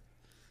sure.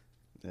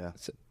 Yeah.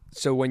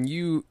 So when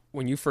you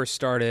first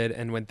started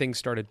and when things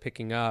started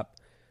picking up,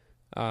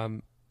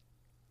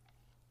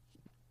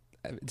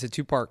 it's a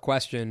two-part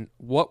question.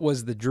 What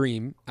was the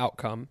dream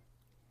outcome?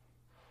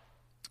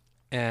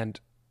 And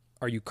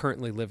are you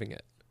currently living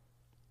it?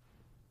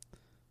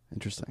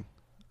 Interesting.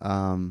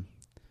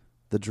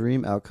 The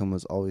dream outcome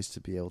was always to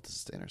be able to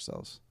sustain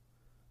ourselves.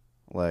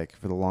 Like,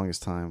 for the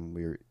longest time,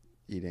 we were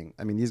eating.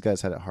 I mean, these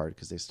guys had it hard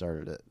because they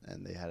started it,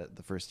 and they had it.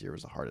 The first year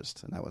was the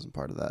hardest, and I wasn't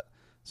part of that.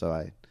 So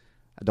I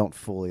don't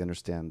fully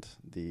understand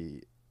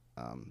the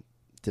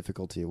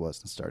difficulty it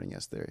was in starting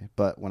Yes Theory.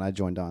 But when I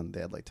joined on,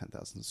 they had like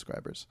 10,000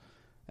 subscribers,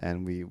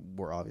 and we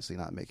were obviously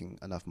not making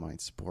enough money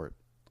to support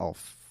all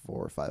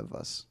 4 or 5 of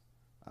us.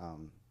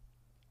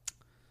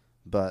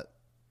 But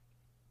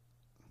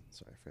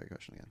sorry, fair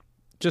question again.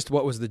 Just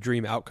what was the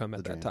dream outcome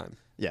at that time?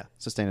 Yeah,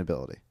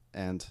 sustainability.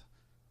 And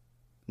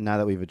now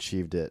that we've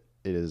achieved it,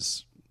 it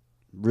is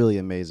really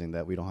amazing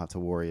that we don't have to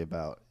worry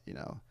about,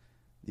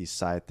 these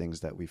side things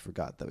that we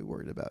forgot that we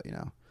worried about,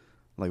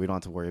 Like, we don't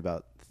have to worry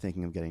about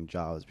thinking of getting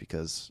jobs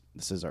because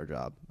this is our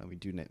job and we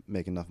do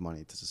make enough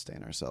money to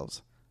sustain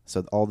ourselves.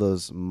 So all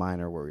those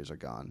minor worries are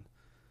gone.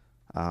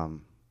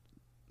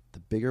 The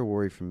bigger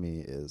worry for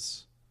me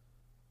is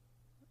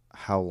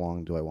how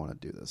long do I want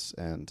to do this?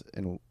 And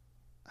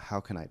how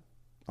can I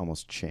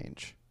almost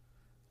change?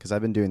 Because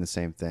I've been doing the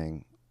same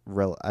thing,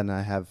 and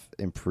I have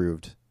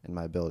improved in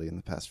my ability in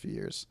the past few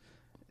years,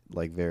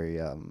 like very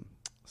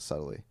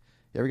subtly.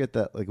 You ever get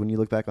that, like when you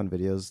look back on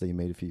videos that you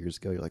made a few years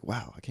ago, you're like,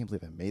 wow, I can't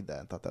believe I made that.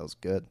 I thought that was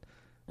good.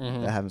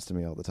 Mm-hmm. That happens to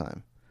me all the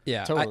time.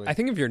 Yeah, totally. I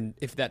think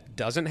if that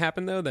doesn't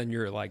happen though, then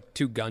you're like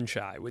too gun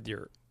shy with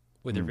your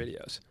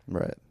videos.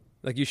 Right.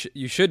 Like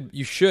you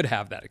should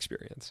have that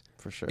experience.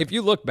 For sure. If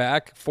you look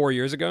back 4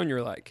 years ago and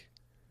you're like,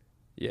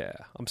 yeah,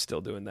 I'm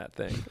still doing that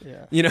thing.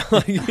 Yeah. You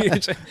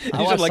should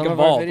I like some evolve of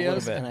our a videos,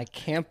 little bit. and I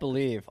can't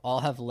believe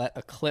I'll have let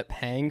a clip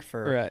hang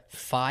for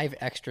 5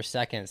 extra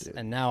seconds,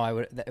 and now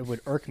it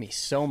would irk me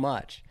so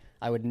much.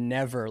 I would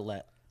never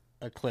let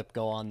a clip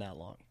go on that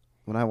long.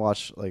 When I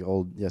watch like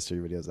old Yes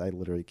Theory videos, I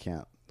literally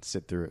can't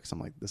sit through it because I'm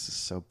like, this is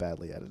so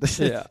badly edited.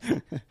 Yeah.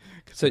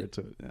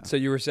 So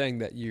you were saying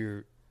that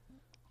you're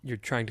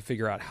trying to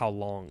figure out how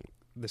long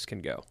this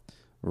can go,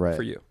 right?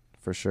 For you,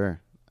 for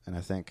sure. And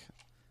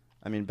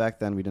I mean, back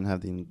then we didn't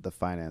have the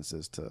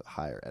finances to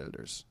hire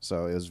editors,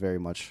 so it was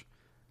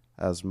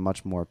I was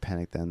much more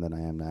panicked then than I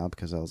am now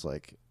because I was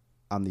like,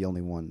 I'm the only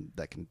one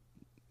that can,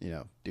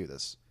 do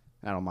this.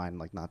 And I don't mind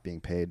like not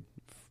being paid,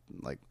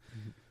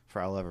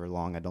 for however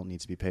long I don't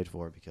need to be paid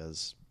for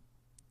because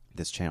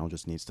this channel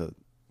just needs to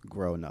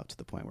grow enough to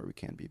the point where we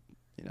can be,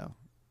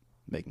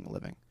 making a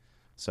living.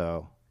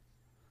 So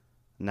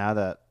now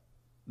that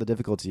the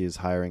difficulty is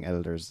hiring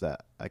editors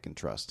that I can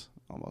trust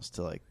almost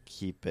to like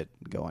keep it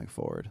going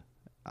forward.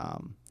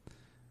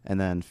 And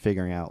then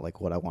figuring out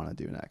like what I want to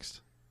do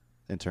next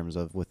in terms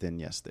of within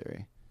Yes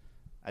Theory.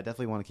 I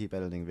definitely want to keep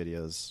editing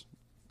videos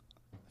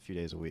a few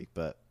days a week,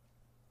 but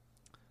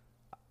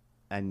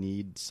I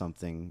need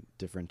something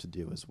different to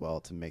do as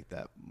well to make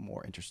that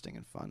more interesting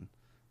and fun.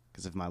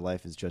 Because if my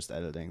life is just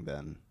editing,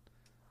 then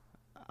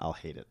I'll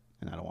hate it,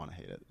 and I don't want to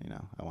hate it.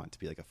 I want it to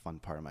be like a fun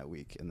part of my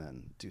week and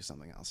then do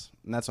something else.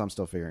 And that's what I'm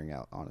still figuring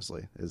out,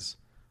 honestly, is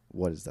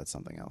what is that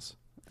something else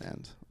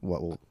and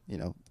what will,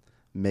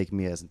 make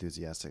me as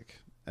enthusiastic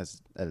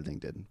as editing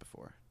did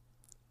before.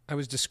 I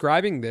was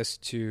describing this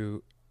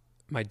to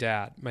my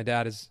dad. My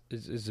dad is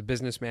a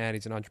businessman.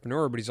 He's an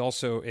entrepreneur, but he's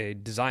also a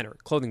designer,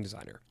 clothing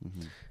designer.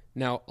 Mm-hmm.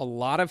 Now, a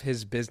lot of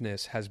his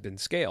business has been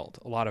scaled.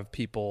 A lot of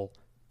people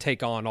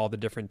take on all the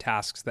different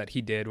tasks that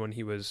he did when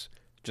he was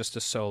just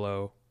a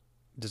solo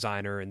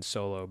designer and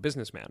solo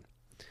businessman.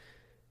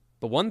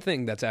 But one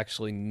thing that's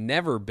actually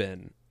never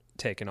been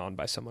taken on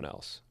by someone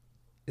else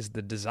is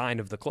the design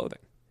of the clothing.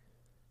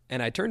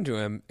 And I turned to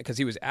him because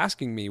he was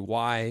asking me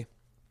why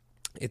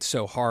it's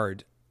so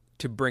hard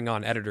to bring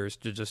on editors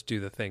to just do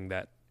the thing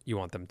that you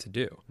want them to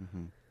do.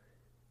 Mm-hmm.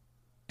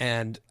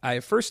 And I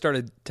first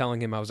started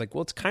telling him, I was like,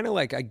 well, it's kind of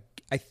like,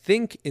 I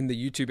think in the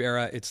YouTube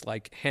era, it's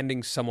like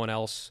handing someone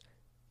else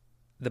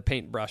the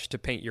paintbrush to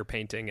paint your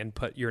painting and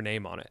put your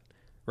name on it,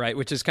 right?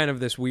 Which is kind of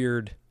this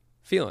weird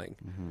feeling.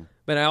 Mm-hmm.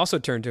 But I also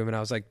turned to him and I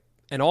was like,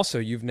 and also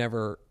you've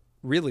never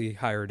really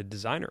hired a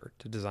designer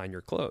to design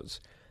your clothes.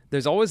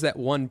 There's always that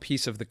one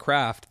piece of the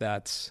craft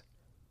that's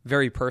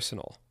very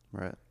personal.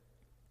 Right.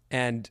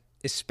 And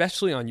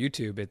especially on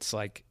YouTube, it's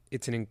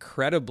an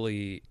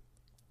incredibly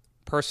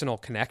personal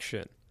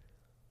connection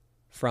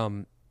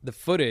from the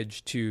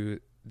footage to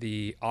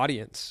the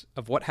audience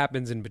of what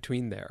happens in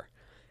between there.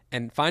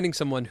 And finding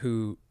someone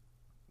who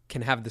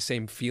can have the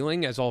same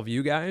feeling as all of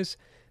you guys,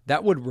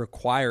 that would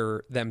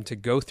require them to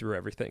go through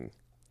everything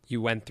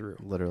you went through.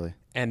 Literally.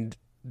 And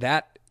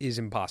that is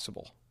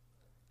impossible.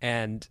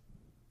 And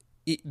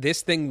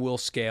this thing will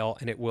scale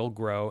and it will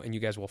grow and you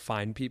guys will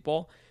find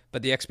people,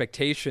 but the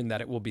expectation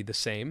that it will be the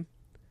same,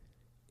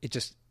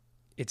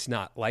 it's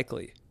not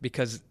likely,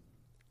 because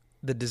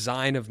the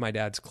design of my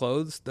dad's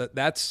clothes,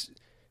 that's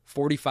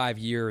 45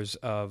 years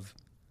of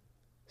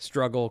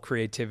struggle,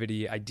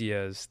 creativity,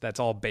 ideas. That's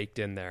all baked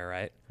in there,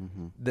 right?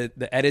 Mm-hmm.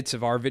 The edits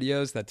of our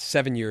videos, that's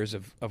 7 years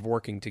of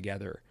working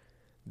together.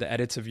 The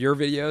edits of your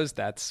videos,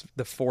 that's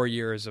the 4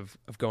 years of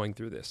going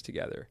through this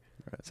together.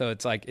 Right. So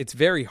it's like, it's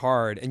very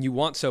hard, and you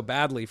want so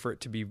badly for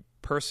it to be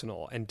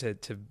personal and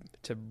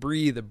to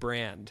breathe a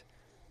brand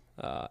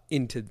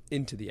into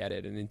the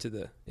edit and into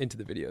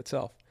the video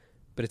itself.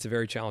 But it's a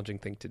very challenging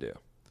thing to do.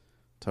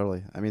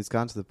 Totally. I mean, it's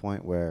gotten to the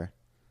point where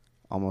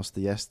almost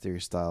the Yes Theory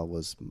style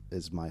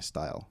is my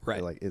style.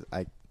 Right.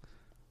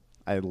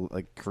 I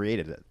like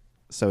created it.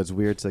 So it's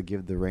weird to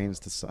give the reins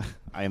to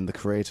I am the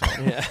creator.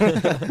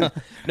 Yeah.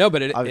 No,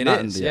 but it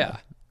is. Yeah.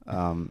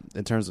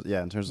 In terms of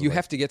you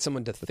have to get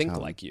someone to think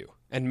like you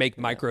and make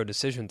micro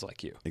decisions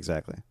like you.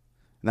 Exactly.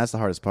 And that's the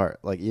hardest part.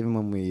 Like, even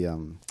when we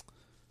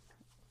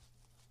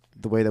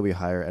the way that we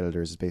hire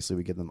editors is basically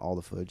we give them all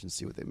the footage and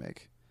see what they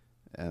make,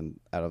 and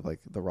out of like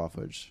the raw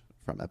footage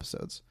from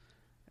episodes.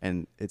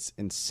 And it's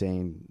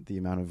insane the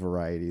amount of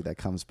variety that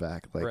comes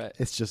back. Like, right.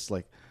 It's just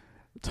like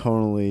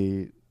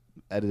tonally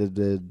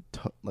edited,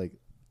 like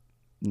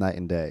night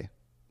and day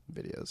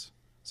videos.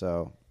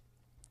 So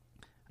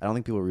I don't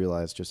think people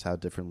realize just how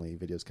differently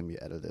videos can be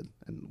edited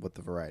and what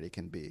the variety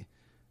can be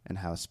and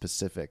how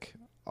specific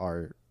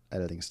our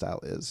editing style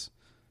is.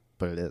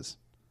 But it is.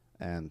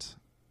 And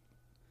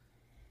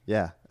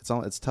yeah,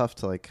 it's tough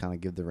to like kind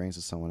of give the reins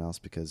to someone else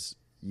because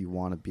you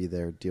want to be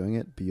there doing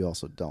it, but you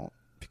also don't,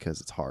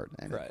 because it's hard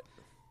and it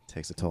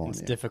takes a toll on you.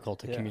 It's difficult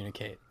to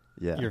communicate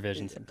your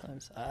vision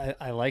sometimes.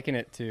 I liken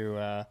it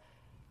to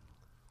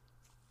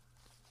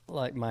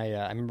like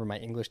I remember my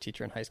English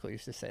teacher in high school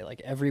used to say, like,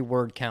 every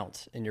word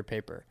counts in your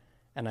paper.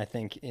 And I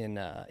think in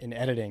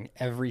editing,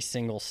 every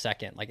single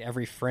second, like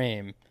every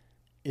frame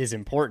is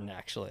important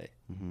actually.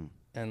 Mm-hmm.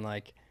 And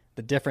like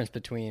the difference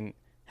between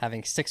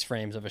having 6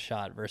 frames of a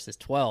shot versus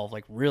 12,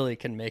 like, really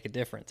can make a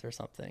difference or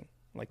something.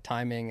 Like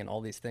timing and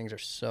all these things are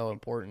so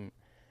important.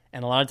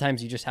 And a lot of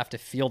times you just have to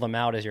feel them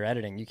out as you're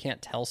editing. You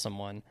can't tell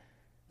someone.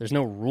 There's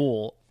no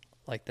rule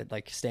like that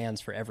like stands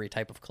for every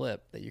type of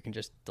clip that you can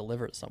just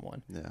deliver to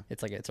someone. Yeah.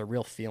 It's like, it's a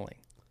real feeling.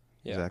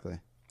 Yeah. Exactly.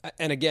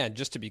 And again,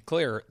 just to be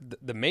clear,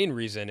 the main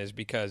reason is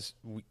because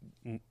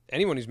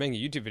anyone who's making a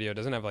YouTube video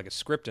doesn't have like a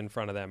script in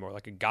front of them or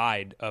like a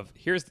guide of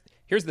here's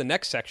the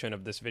next section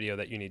of this video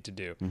that you need to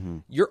do. Mm-hmm.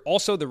 You're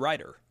also the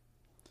writer.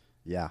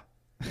 Yeah.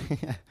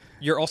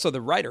 You're also the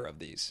writer of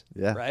these,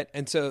 yeah. Right?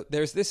 And so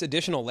there's this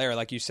additional layer,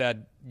 like you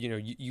said,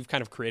 you've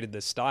kind of created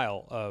this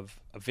style of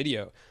a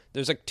video.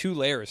 There's like 2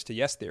 layers to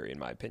Yes Theory, in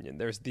my opinion.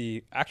 There's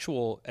the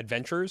actual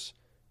adventures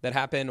that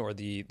happen, or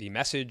the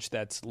message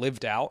that's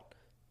lived out,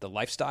 the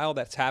lifestyle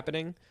that's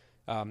happening,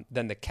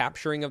 then the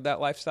capturing of that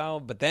lifestyle.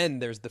 But then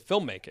there's the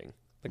filmmaking,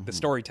 like the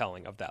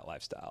storytelling of that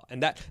lifestyle.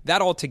 And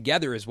that all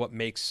together is what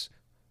makes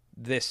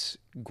this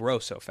grow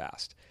so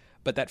fast.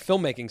 But that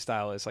filmmaking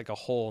style is like a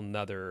whole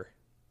nother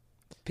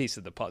piece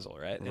of the puzzle,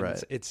 right? And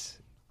right. It's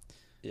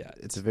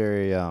a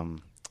very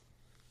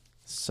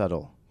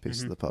subtle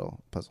piece of the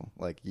puzzle.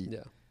 Like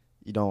you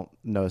don't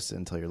notice it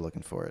until you're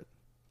looking for it.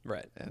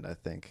 Right. And I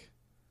think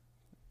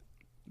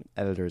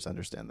editors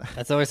understand that.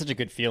 That's always such a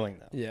good feeling,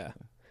 though. Yeah.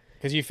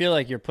 Because you feel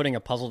like you're putting a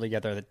puzzle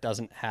together that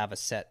doesn't have a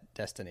set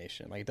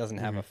destination. Like it doesn't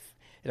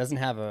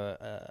have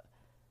a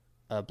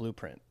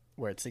blueprint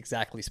where it's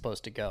exactly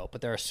supposed to go.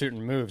 But there are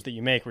certain moves that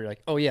you make where you're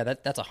like, oh yeah,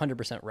 that's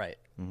 100% right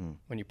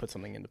when you put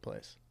something into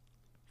place.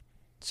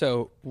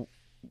 So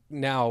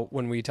now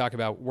when we talk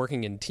about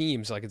working in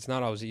teams, like, it's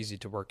not always easy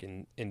to work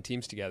in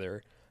teams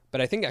together.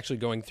 But I think actually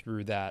going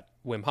through that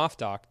Wim Hof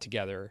doc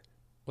together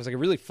was like a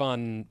really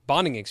fun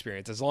bonding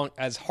experience.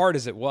 As hard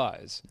as it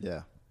was,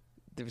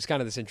 it was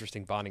kind of this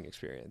interesting bonding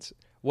experience.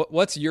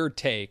 What's your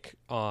take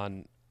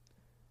on?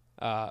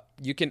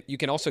 You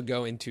can also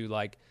go into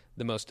like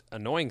the most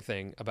annoying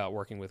thing about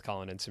working with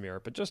Colin and Samir,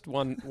 but just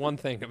one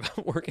thing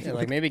about working. Yeah,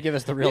 like maybe give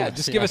us the real. Yeah,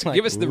 just give us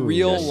the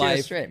real life. Shoot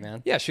us straight,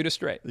 man. Yeah, shoot us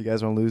straight. You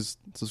guys want to lose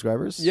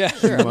subscribers? Yeah,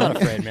 sure. I'm not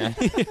afraid, man.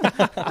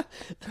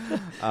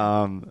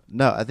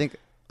 No,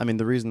 I mean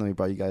the reason that we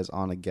brought you guys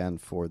on again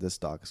for this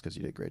doc is because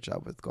you did a great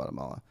job with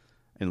Guatemala,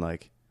 and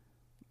like,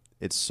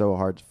 it's so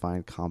hard to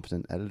find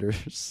competent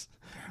editors.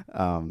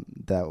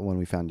 That when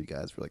we found you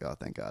guys, we're like, oh,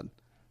 thank God,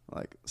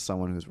 like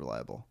someone who's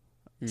reliable.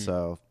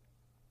 So,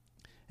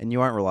 and you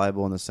aren't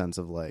reliable in the sense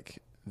of like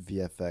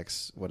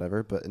VFX,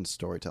 whatever, but in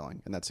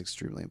storytelling. And that's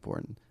extremely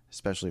important,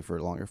 especially for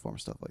longer form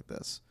stuff like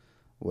this,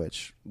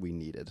 which we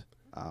needed.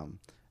 And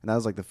that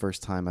was like the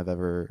first time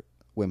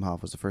Wim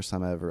Hof was the first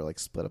time I ever like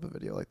split up a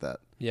video like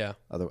that. Yeah.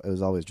 It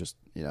was always just,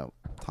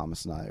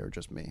 Thomas and I, or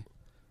just me.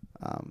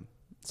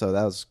 So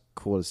that was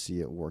cool to see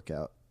it work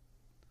out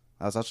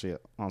I was actually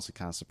honestly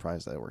kind of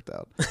surprised that it worked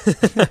out.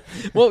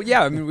 Well,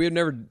 yeah, I mean, we had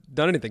never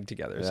done anything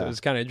together, so Yeah. it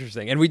was kind of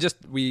interesting. And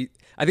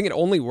I think it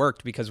only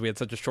worked because we had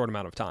such a short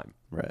amount of time.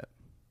 Right.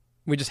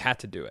 We just had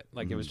to do it.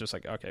 Like, it was just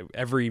like, okay,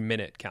 every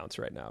minute counts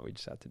right now. We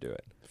just had to do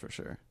it. For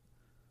sure.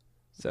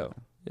 So,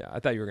 yeah, I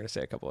thought you were going to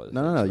say a couple of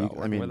No, things you, about I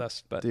working mean, with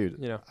us, but, dude,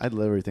 you know. I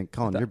literally think,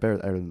 Colin, you're better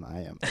than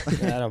I am.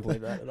 Yeah, I don't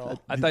believe that at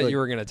all. I thought you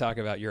were going to talk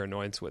about your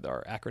annoyance with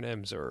our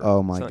acronyms or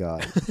Oh my something.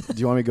 God. Do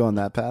you want me to go on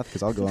that path?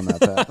 Because I'll go on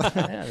that path.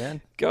 Yeah,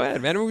 man. Go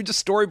ahead, man. We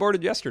just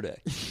storyboarded yesterday.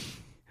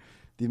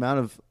 The amount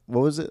of,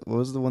 what was it? What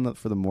was the one that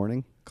for the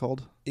morning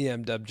called?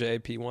 EMWJ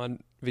P1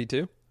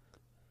 V2.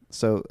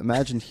 So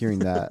imagine hearing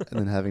that and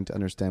then having to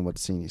understand what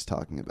scene he's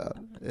talking about.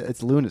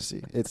 It's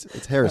lunacy. It's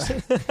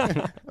heresy.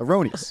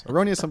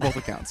 Erroneous on both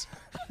accounts.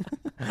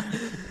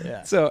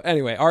 Yeah. So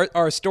anyway, our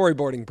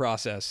storyboarding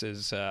process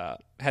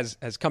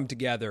has come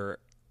together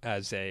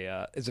as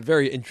a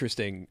very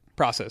interesting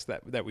process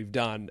that we've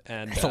done,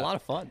 and It's a lot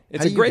of fun.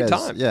 It's How a do you great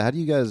guys- time. Yeah. How do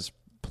you guys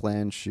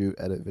plan, shoot,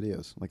 edit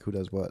videos? Like who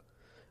does what?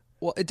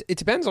 Well, it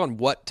depends on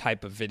what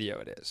type of video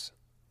it is.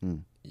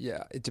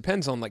 Yeah, it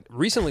depends on, like,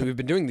 recently we've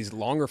been doing these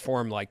longer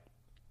form, like,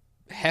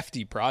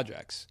 hefty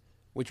projects,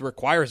 which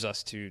requires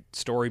us to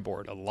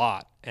storyboard a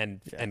lot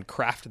and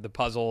craft the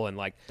puzzle and,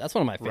 like, That's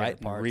one of my favorite write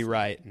and parts.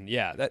 rewrite. And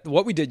yeah,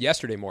 what we did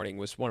yesterday morning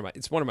was one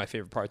of my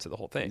favorite parts of the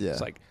whole thing. Yeah. It's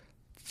like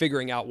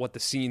figuring out what the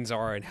scenes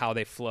are and how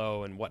they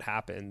flow and what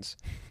happens.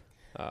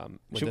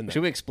 Within them.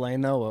 Should we explain,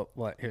 though,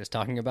 what he was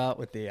talking about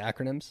with the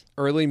acronyms?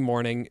 Early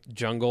morning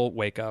jungle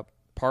wake up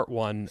part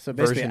 1 So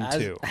basically, version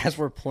 2 as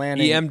we're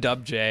planning,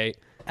 EMWJ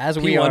as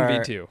P1 we are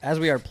V2. as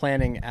we are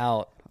planning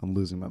out I'm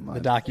losing my the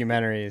mind.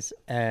 documentaries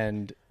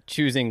and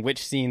choosing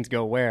which scenes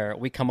go where,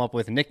 we come up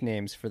with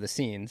nicknames for the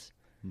scenes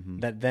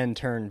that then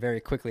turn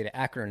very quickly to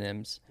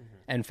acronyms,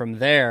 and from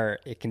there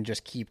it can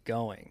just keep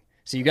going.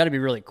 So you got to be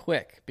really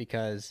quick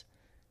because,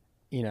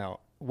 you know,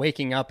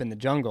 waking up in the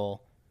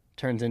jungle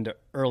turns into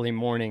early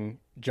morning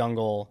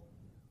jungle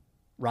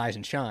rise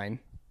and shine.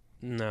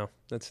 No,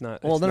 that's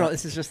not. Well, it's no, not.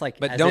 this is just like.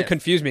 But as don't if.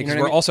 confuse me You know because what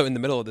I we're mean? also in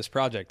the middle of this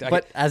project.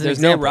 But as an there's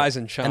example, no rise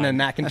and shine. and then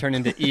that can turn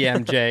into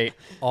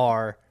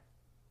EMJR.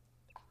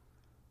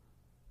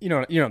 You know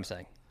what I'm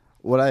saying?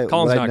 What I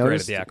Colin's not great at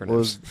noticed the acronyms.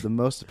 was the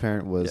most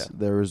apparent was Yeah.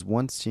 there was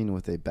one scene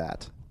with a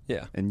bat.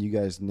 Yeah. And you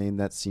guys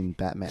named that scene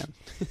Batman.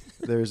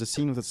 There was a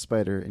scene with a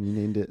spider, and you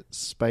named it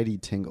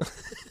Spidey Tingle.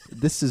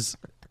 This is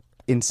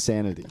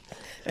insanity.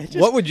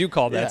 What would you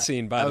call yeah. that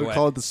scene, by I the would way?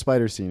 call it the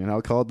spider scene, and I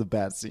would call it the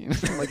bat scene,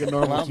 like a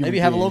normal. Well, human maybe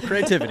have a being. little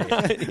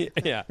creativity.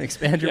 Yeah.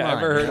 Expand your mind.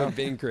 Ever heard you know? of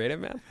being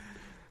creative, man?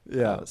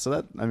 Yeah. So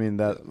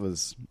that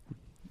was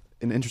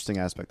an interesting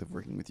aspect of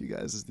working with you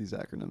guys is these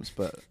acronyms.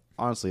 But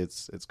honestly,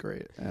 it's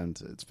great, and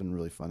it's been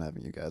really fun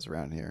having you guys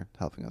around here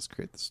helping us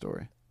create the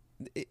story.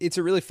 It's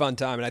a really fun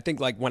time. And I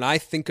think, like, when I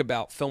think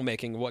about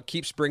filmmaking, what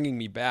keeps bringing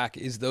me back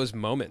is those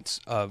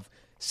moments of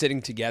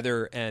sitting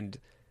together and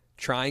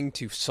trying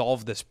to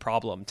solve this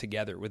problem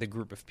together with a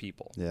group of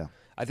people. Yeah.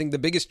 I think the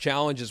biggest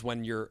challenge is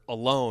when you're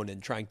alone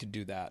and trying to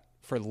do that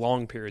for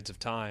long periods of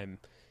time.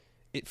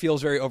 It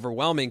feels very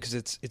overwhelming because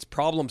it's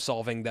problem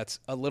solving that's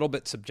a little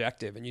bit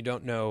subjective, and you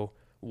don't know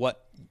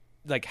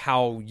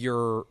how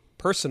your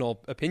personal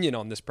opinion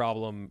on this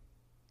problem,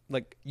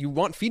 like, you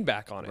want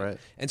feedback on it. Right.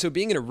 And so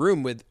being in a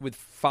room with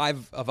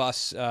 5 of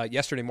us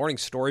yesterday morning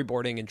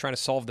storyboarding and trying to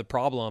solve the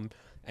problem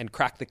and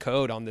crack the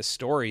code on this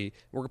story,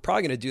 we're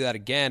probably going to do that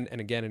again and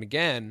again and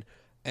again.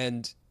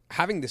 And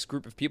having this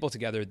group of people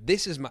together,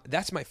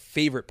 that's my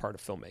favorite part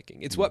of filmmaking.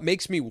 It's what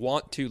makes me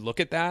want to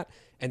look at that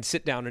and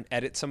sit down and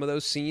edit some of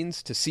those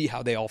scenes to see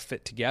how they all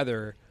fit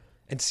together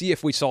and see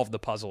if we solve the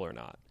puzzle or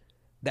not.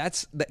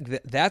 That's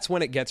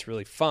when it gets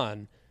really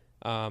fun.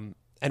 And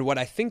what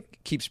I think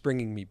keeps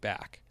bringing me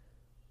back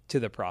to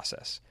the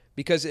process,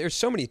 because there's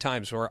so many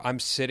times where I'm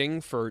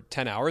sitting for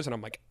 10 hours and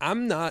I'm like, I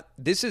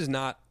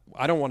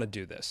don't want to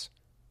do this.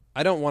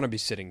 I don't want to be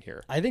sitting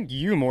here. I think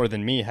you more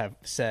than me have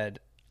said,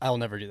 I'll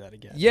never do that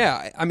again.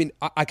 Yeah. I mean,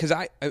 because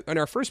in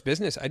our first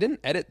business, I didn't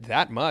edit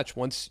that much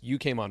once you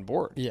came on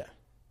board. Yeah.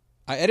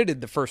 I edited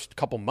the first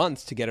couple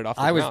months to get it off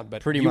the I was ground,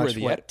 but pretty you much were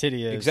the what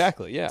Titty is.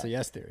 Exactly. Yeah. It's a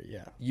yes theory.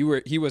 Yeah.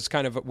 He was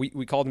kind of,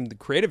 we called him the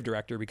creative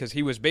director because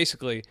he was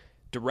basically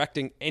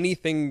directing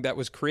anything that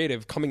was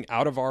creative coming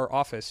out of our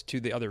office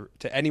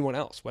to anyone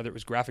else, whether it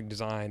was graphic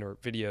design or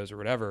videos or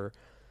whatever.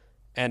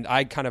 And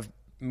I kind of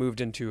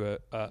moved into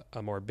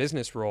a more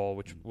business role,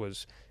 which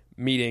was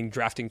meeting,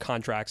 drafting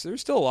contracts.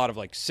 There's still a lot of,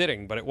 like,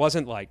 sitting, but it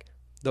wasn't like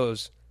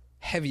those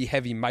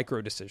heavy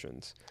micro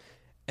decisions.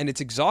 And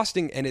it's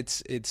exhausting, and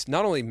it's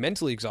not only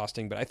mentally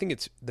exhausting, but I think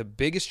it's the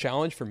biggest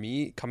challenge for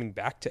me coming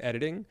back to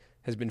editing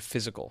has been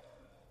physical.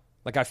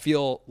 Like, I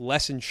feel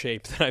less in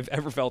shape than I've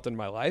ever felt in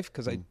my life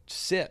because I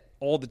sit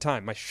all the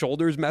time. My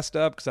shoulder's messed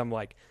up because I'm,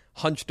 like,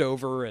 hunched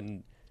over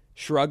and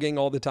shrugging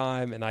all the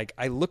time. And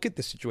I look at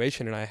the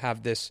situation and I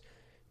have this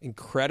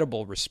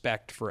incredible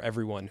respect for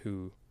everyone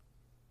who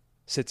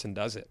sits and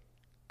does it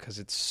because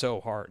it's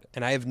so hard.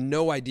 And I have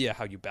no idea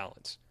how you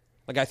balance.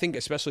 Like, I think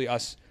especially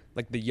us,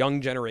 like the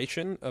young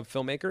generation of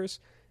filmmakers,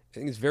 I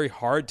think it's very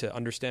hard to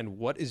understand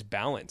what is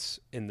balance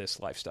in this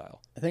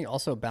lifestyle. I think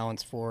also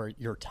balance for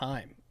your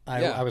time.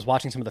 Yeah. I was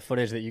watching some of the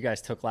footage that you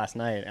guys took last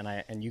night,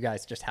 and you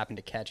guys just happened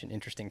to catch an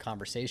interesting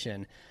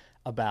conversation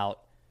about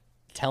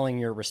telling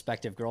your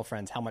respective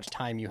girlfriends how much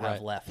time you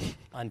have left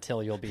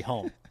until you'll be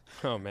home.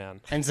 Oh,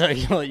 man. And so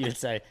you'd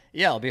say,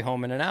 yeah, I'll be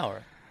home in an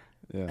hour.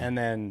 Yeah. And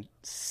then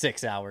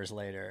 6 hours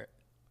later,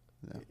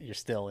 you're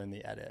still in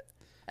the edit.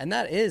 And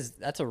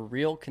that's a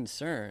real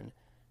concern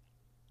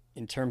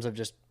in terms of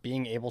just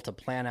being able to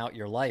plan out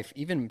your life,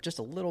 even just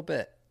a little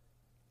bit.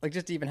 Like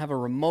just to even have a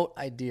remote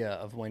idea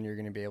of when you're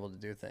going to be able to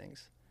do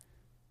things.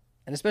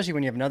 And especially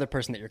when you have another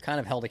person that you're kind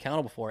of held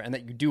accountable for and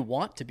that you do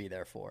want to be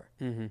there for.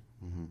 Mm-hmm.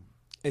 Mm-hmm.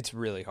 It's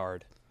really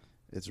hard.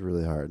 It's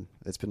really hard.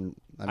 It's been,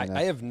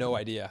 I have no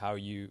idea how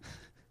you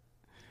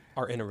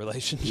are in a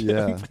relationship.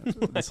 Yeah,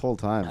 this whole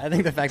time. I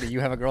think the fact that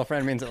you have a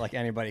girlfriend means that like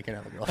anybody can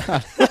have a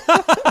girlfriend.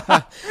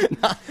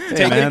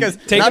 Take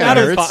that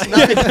as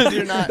not because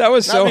you're not. That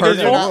was so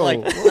hurtful.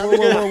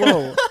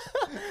 Whoa.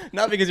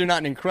 Not because you're not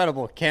an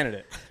incredible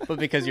candidate, but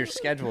because your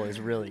schedule is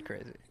really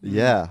crazy.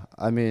 Yeah,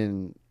 I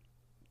mean,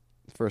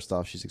 first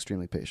off, she's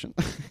extremely patient,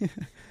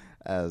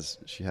 as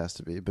she has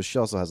to be. But she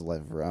also has a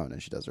life of her own,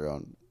 and she does her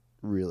own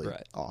really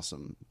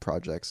awesome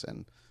projects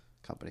and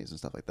companies and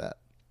stuff like that.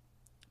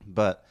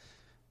 But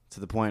to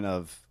the point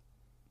of,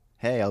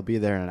 hey, I'll be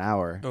there in an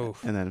hour,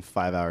 and then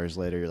 5 hours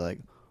later, you're like,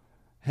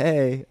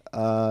 hey,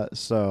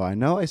 so I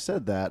know I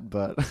said that,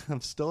 but I'm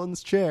still in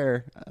this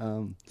chair,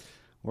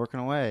 working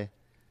away.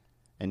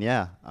 And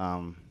I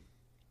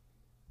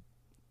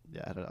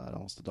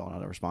almost don't know how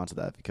to respond to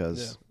that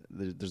because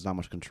there's not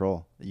much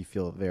control. You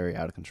feel very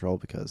out of control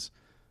because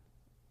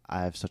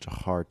I have such a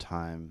hard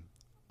time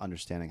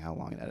understanding how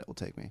long an edit will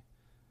take me.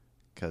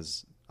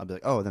 Because I'll be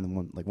like, oh, then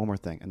one more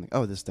thing, and then,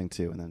 oh, this thing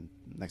too, and then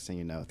next thing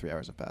you know, 3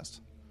 hours have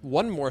passed.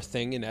 One more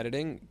thing in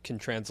editing can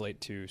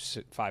translate to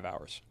 5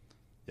 hours.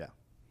 Yeah,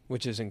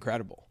 which is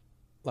incredible.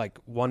 Like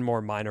one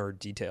more minor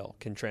detail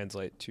can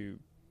translate to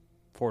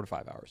 4 to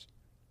 5 hours.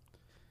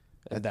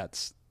 And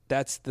that's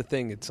the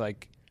thing. It's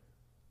like,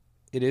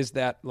 it is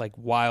that like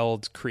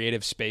wild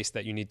creative space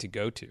that you need to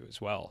go to as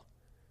well.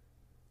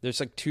 There's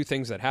like two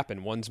things that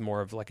happen. One's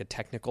more of like a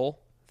technical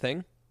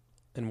thing,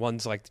 and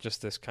one's like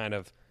just this kind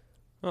of,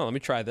 oh, let me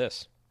try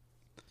this.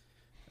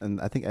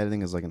 And I think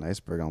editing is like an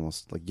iceberg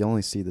almost. Like you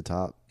only see the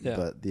top,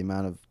 but the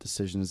amount of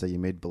decisions that you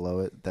made below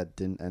it that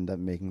didn't end up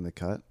making the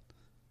cut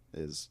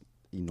is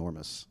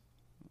enormous.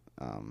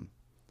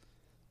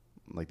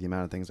 Like the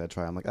amount of things I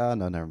try, I'm like, oh,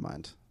 no, never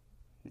mind.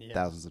 Yeah.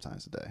 Thousands of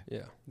times a day.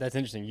 Yeah. That's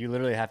interesting. You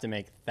literally have to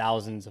make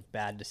thousands of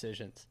bad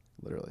decisions.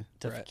 Literally.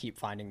 To keep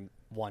finding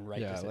one right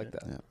decision. Yeah, I like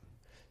that. Yeah.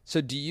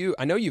 So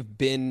I know you've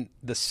been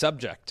the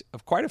subject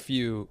of quite a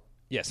few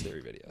Yes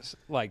Theory videos.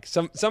 Like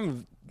some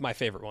of my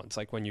favorite ones,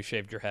 like when you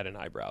shaved your head and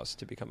eyebrows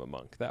to become a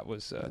monk. That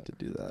was I did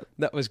do that.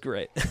 That was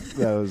great.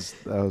 that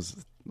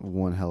was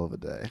one hell of a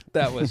day.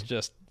 That was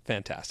just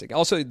fantastic.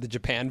 Also the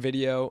Japan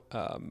video,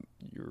 I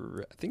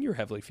think you're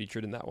heavily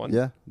featured in that one.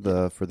 Yeah,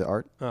 for the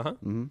art. Uh-huh.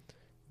 Mm-hmm.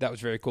 That was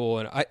very cool.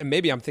 And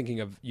maybe I'm thinking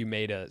of you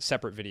made a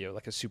separate video,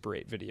 like a Super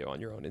 8 video on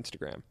your own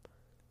Instagram.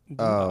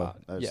 I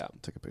just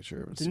took a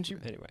picture of it. Didn't you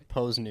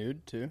pose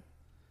nude too?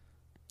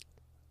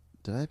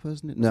 Did I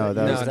pose nude? No,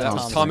 that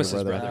was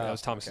Thomas's brother. That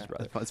was Thomas's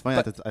brother. It's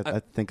funny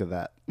I think of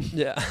that.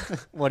 Yeah.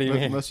 What do you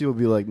mean? Most people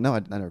be like, no,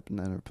 I never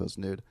posed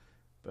nude.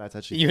 But I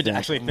actually you would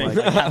actually think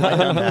like, have I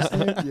done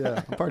that?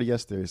 Yeah, I'm part of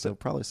Yes Theory, so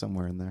probably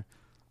somewhere in there.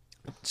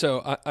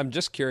 So I'm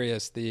just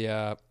curious,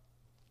 do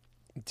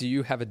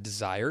you have a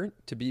desire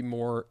to be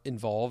more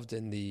involved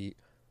in the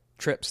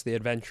trips, the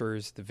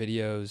adventures, the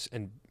videos,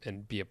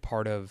 and be a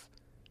part of,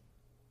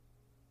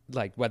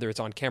 like, whether it's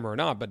on camera or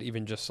not, but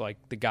even just like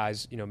the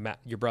guys, Matt,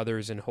 your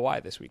brothers in Hawaii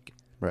this week,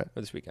 right?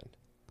 Or this weekend.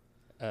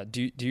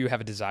 Do you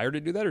have a desire to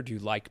do that, or do you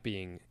like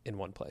being in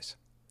one place?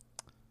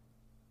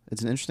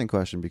 It's an interesting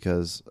question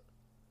because,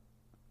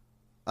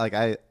 like,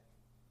 I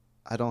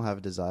don't have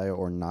a desire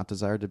or not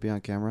desire to be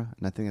on camera,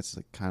 and I think it's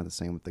like kind of the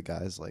same with the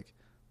guys. Like,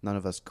 none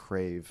of us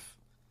crave,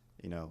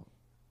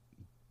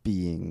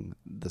 being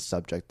the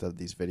subject of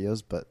these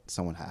videos, but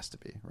someone has to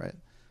be, right,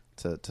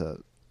 to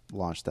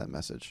launch that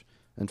message.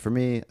 And for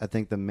me, I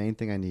think the main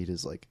thing I need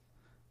is like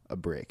a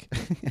break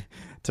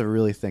to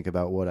really think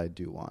about what I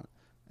do want.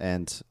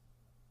 And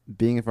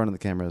being in front of the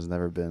camera has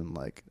never been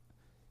like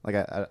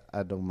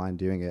I don't mind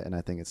doing it, and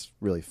I think it's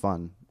really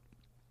fun.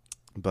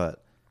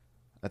 But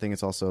I think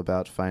it's also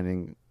about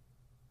finding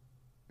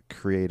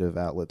creative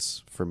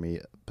outlets for me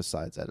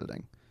besides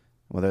editing,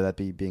 whether that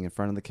be being in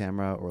front of the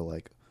camera or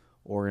like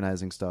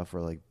organizing stuff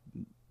or like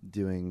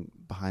doing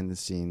behind the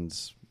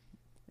scenes,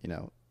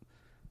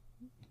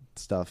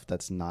 stuff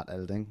that's not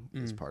editing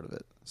is part of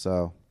it.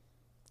 So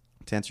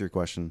to answer your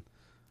question,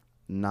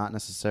 not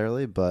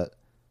necessarily, but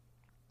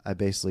I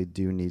basically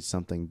do need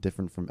something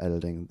different from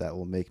editing that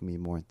will make me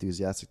more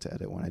enthusiastic to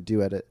edit when I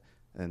do edit,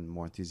 and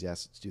more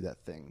enthusiastic to do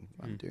that thing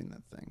when I'm doing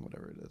that thing,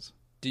 whatever it is.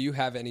 Do you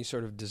have any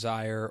sort of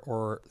desire,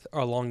 or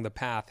along the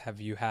path,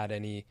 have you had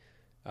any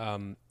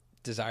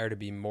desire to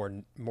be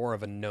more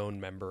of a known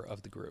member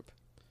of the group?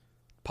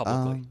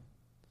 publicly?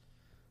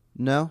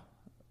 No,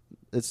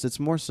 it's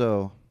more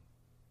so.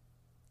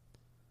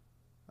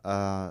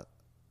 It's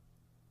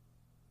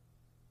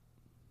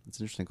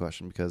an interesting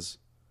question because,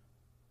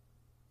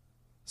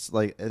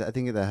 like, I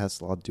think that has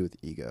a lot to do with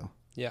ego.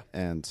 Yeah.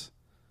 And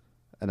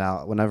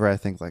now, whenever I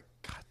think like,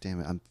 God damn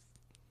it,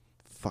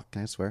 fuck.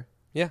 Can I swear?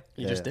 Yeah.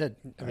 You just did.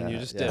 I mean, you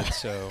just did.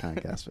 So, kind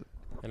of gasp it.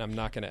 and I'm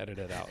not going to edit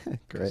it out.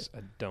 Great. I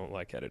don't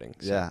like editing.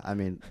 So. Yeah, I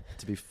mean,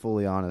 to be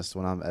fully honest,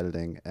 when I'm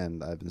editing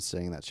and I've been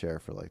sitting in that chair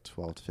for like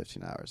 12 to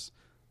 15 hours,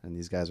 and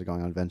these guys are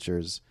going on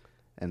ventures,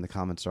 and the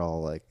comments are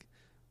all like,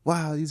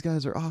 wow, these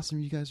guys are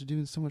awesome. You guys are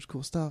doing so much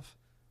cool stuff.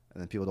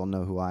 And then people don't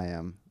know who I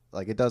am.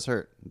 Like, it does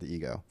hurt the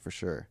ego, for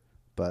sure.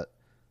 But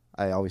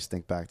I always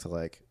think back to,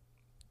 like,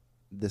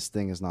 this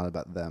thing is not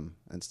about them.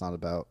 And it's not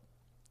about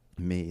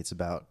me. It's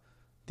about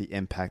the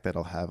impact that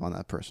I'll have on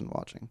that person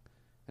watching.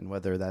 And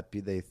whether that be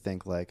they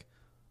think, like,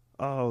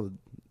 oh,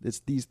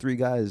 it's these 3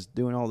 guys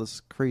doing all this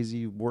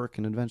crazy work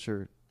and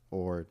adventure,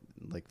 or,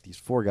 like, these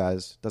 4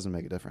 guys, doesn't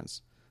make a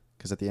difference.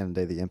 Because at the end of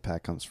the day, the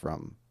impact comes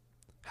from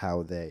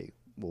how they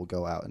will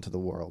go out into the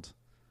world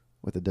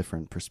with a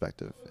different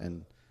perspective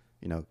and,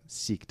 you know,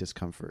 seek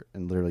discomfort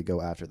and literally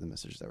go after the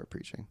message that we're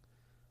preaching.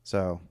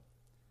 So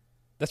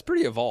that's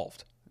pretty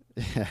evolved.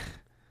 Yeah.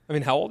 I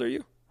mean, how old are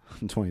you?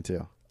 I'm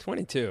 22.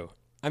 22.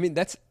 I mean,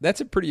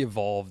 that's a pretty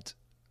evolved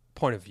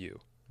point of view.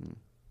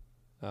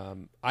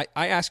 I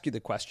ask you the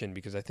question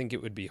because I think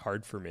it would be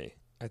hard for me.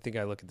 I think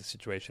I look at the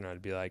situation and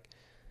I'd be like,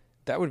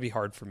 that would be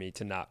hard for me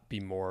to not be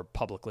more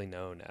publicly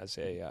known as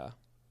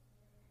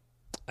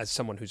as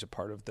someone who's a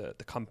part of the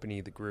company,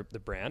 the group, the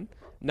brand.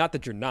 Not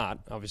that you're not.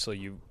 Obviously,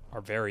 you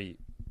are very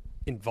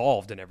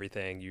involved in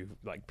everything. You,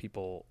 like,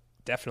 people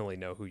definitely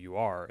know who you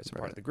are as a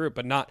part of the group,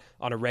 but not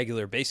on a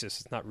regular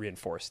basis. It's not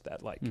reinforced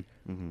that, like,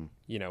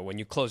 you know, when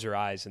you close your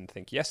eyes and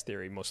think Yes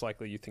Theory, most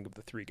likely you think of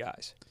the 3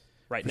 guys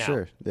right now.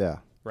 Sure, yeah.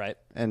 Right?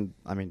 And,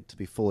 I mean, to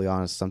be fully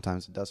honest,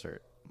 sometimes it does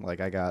hurt.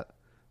 Like, I got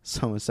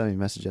someone sent me a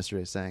message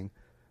yesterday saying,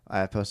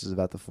 I posted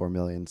about the 4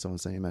 million. Someone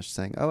sent me a message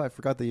saying, oh, I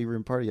forgot that you were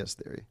in part of Yes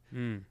Theory.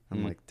 I'm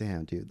like,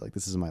 damn, dude, like,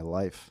 this is my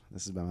life.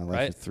 This has been my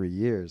life for 3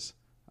 years,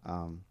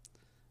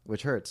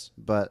 which hurts.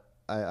 But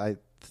I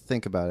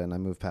think about it and I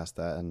move past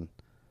that. And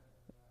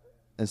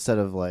instead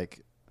of,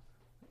 like,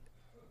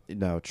 you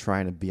know,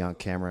 trying to be on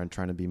camera and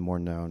trying to be more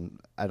known,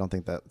 I don't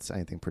think that's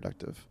anything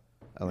productive.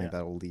 I think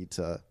that will lead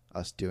to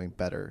us doing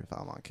better if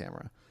I'm on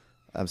camera.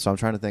 So I'm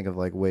trying to think of,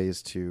 like,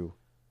 ways to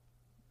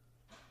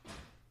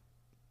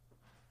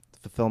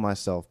fulfill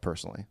myself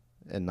personally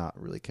and not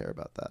really care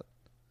about that.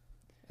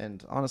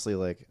 And honestly,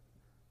 like,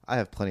 I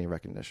have plenty of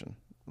recognition,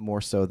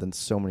 more so than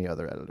so many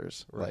other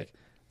editors. Right. Like,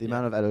 the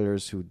amount of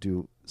editors who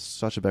do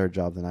such a better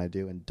job than I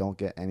do and don't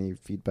get any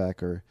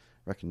feedback or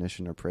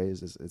recognition or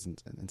praise is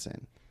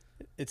insane.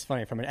 It's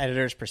funny, from an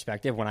editor's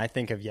perspective, when I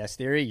think of Yes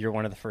Theory, you're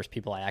one of the first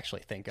people I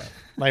actually think of.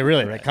 Like,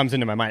 really, it comes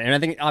into my mind. And I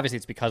think, obviously,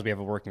 it's because we have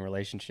a working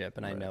relationship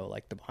and I know,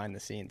 like, the behind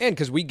the scenes. And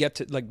because we get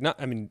to, like,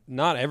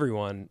 not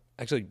everyone,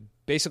 actually,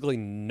 basically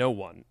no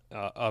one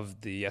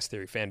of the Yes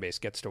Theory fan base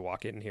gets to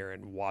walk in here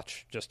and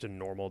watch just a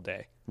normal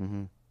day.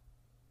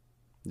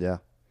 Yeah.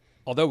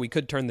 Although we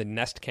could turn the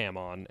Nest Cam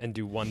on and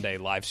do one day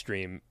live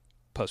stream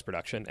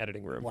post-production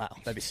editing room. Wow,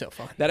 that'd be so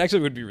fun. That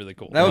actually would be really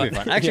cool. That would be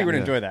fun. I actually would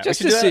enjoy that.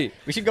 Just we to see.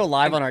 We should go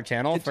live on our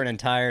channel for an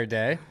entire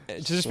day.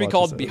 It'd just be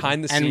called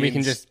Behind the Scenes. And we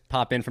can just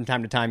pop in from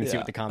time to time and see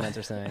what the comments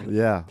are saying.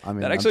 Yeah. I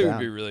mean, that actually would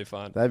be really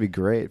fun. That'd be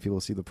great if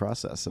people see the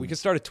process. We could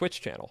start a Twitch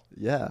channel.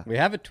 Yeah. We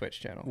have a Twitch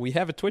channel. We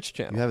have a Twitch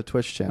channel. You have a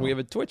Twitch channel. We have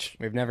a Twitch.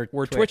 We're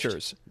twitched.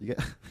 Twitchers. You get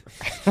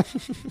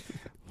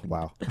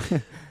Wow.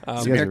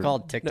 They're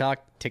called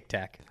TikTok, Tic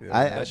Tac.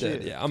 I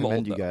actually I'm commend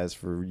old, you though. guys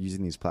for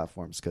using these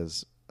platforms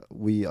because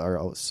we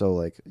are so,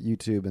 like,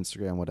 YouTube,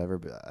 Instagram, whatever.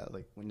 But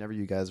like, whenever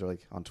you guys are,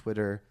 like, on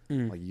Twitter,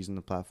 like, using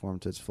the platform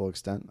to its full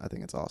extent, I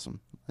think it's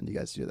awesome. And you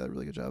guys do that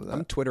really good job of that.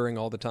 I'm Twittering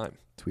all the time.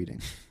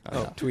 Tweeting.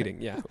 Tweeting.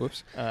 Yeah.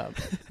 Whoops.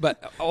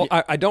 But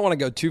I don't want to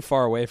go too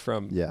far away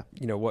from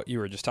you know what you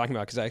were just talking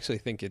about, because I actually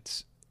think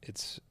it's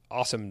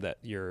awesome that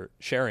you're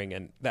sharing,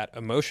 and that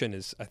emotion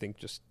is, I think,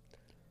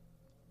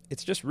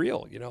 it's just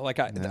real. You know, like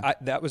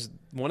that was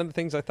one of the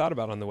things I thought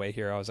about on the way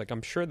here. I was like,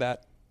 I'm sure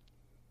that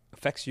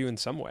affects you in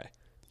some way.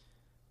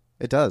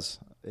 It does.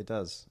 It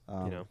does.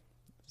 You know,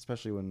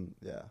 especially when,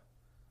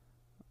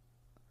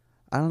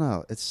 I don't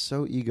know. It's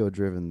so ego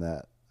driven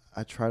that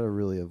I try to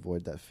really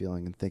avoid that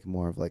feeling and think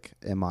more of, like,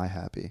 am I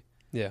happy?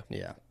 Yeah.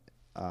 Yeah.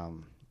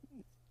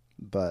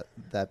 But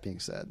that being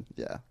said,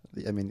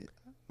 I mean,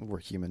 we're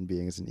human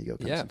beings and ego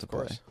comes into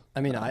play. Course. I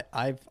mean,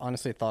 I've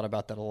honestly thought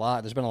about that a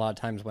lot. There's been a lot of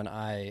times when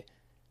I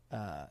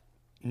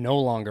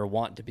no longer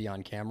want to be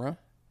on camera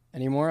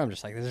anymore. I'm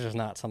just like, this is just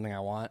not something I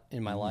want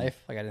in my life.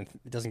 Like, it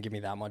doesn't give me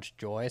that much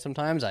joy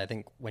sometimes. I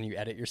think when you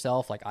edit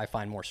yourself, like, I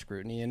find more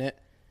scrutiny in it,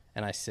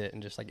 and I sit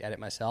and just, like, edit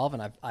myself.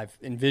 And I've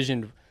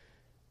envisioned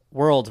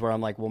worlds where I'm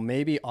like, well,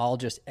 maybe I'll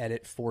just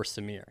edit for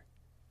Samir.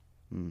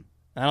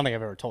 I don't think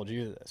I've ever told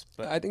you this,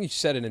 but I think you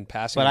said it in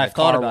passing. But in I've the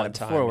thought car about one it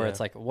before, time, where it's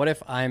like, what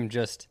if I'm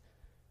just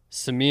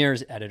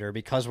Samir's editor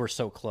because we're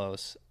so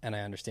close and I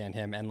understand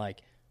him, and,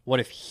 like, what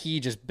if he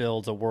just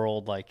builds a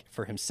world like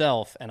for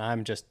himself and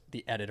I'm just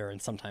the editor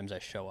and sometimes I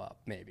show up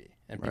maybe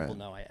and people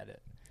know I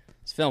edit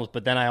his films.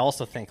 But then I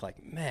also think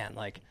like, man,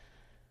 like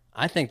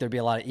I think there'd be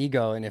a lot of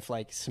ego. And if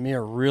like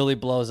Samir really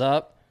blows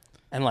up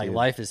and like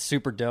life is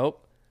super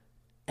dope,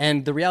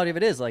 and the reality of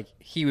it is like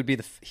he would be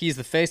he's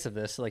the face of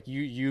this. Like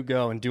you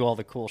go and do all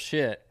the cool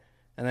shit.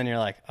 And then you're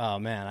like, oh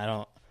man, I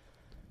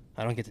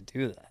don't get to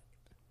do that.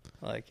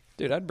 Like,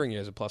 dude, I'd bring you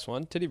as a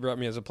 +1. Titty brought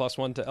me as a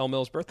 +1 to El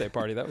Mill's birthday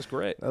party. That was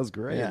great. That was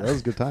great. Yeah. That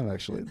was a good time,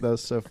 actually. That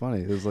was so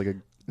funny. It was like a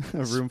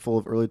room full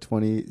of early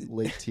 20,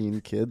 late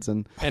teen kids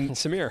and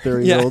Samir,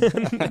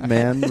 30-year-old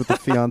man with a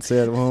fiance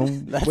at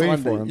home waiting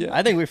for him. Yeah.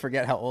 I think we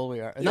forget how old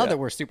we are. Not that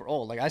we're super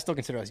old. Like I still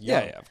consider us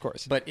young. Yeah, of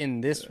course. But in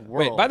this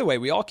world, wait. By the way,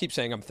 we all keep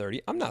saying I'm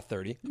 30. I'm not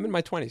 30. I'm in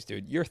my 20s,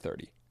 dude. You're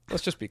 30.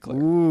 Let's just be clear.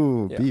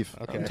 Ooh, beef.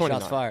 Okay, I'm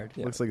shots fired.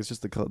 Looks like it's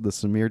just the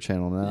Samir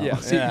channel now. Yeah,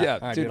 see, yeah.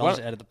 All right, dude, I'll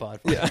just edit the pod.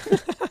 Yeah.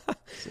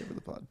 Save for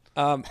the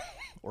pod.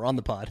 We're on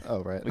the pod.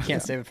 Oh, right. We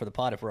can't save it for the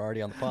pod if we're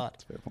already on the pod.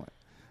 That's a fair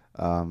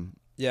point.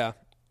 Yeah.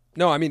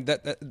 No, I mean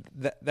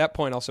that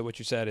point also what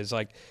you said is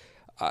like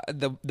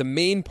the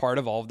main part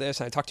of all of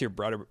this. And I talked to your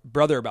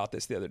brother about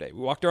this the other day.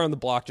 We walked around the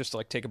block just to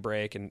like take a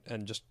break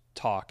and just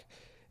talk.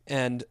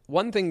 And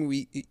one thing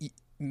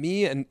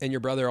me and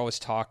your brother always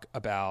talk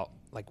about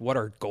like what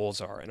our goals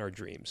are and our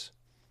dreams.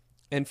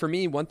 And for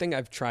me, one thing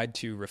I've tried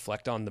to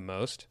reflect on the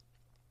most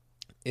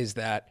is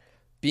that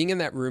being in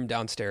that room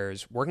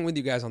downstairs, working with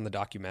you guys on the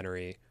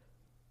documentary,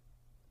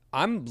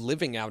 I'm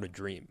living out a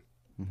dream.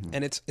 Mm-hmm.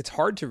 And it's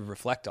hard to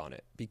reflect on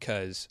it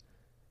because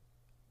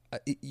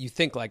you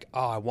think like,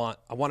 oh, I want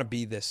to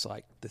be this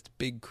like this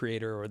big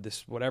creator or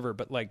this whatever,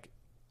 but like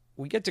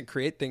we get to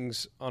create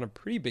things on a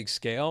pretty big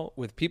scale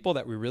with people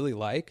that we really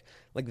like.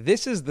 Like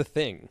this is the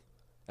thing.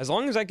 As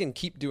long as I can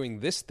keep doing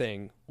this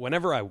thing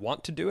whenever I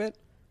want to do it,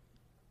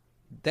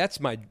 that's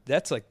like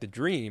the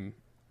dream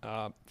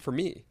for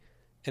me.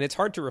 And it's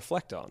hard to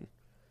reflect on.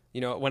 You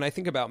know, when I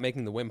think about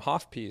making the Wim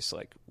Hof piece,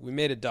 like we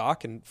made a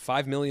doc and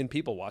 5 million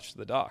people watched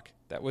the doc.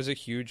 That was a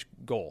huge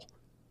goal.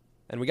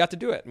 And we got to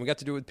do it. And we got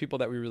to do it with people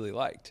that we really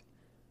liked.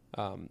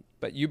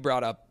 But you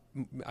brought up,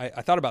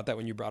 I thought about that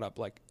when you brought up,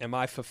 like, am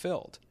I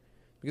fulfilled?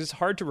 Because it's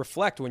hard to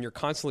reflect when you're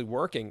constantly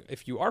working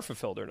if you are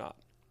fulfilled or not.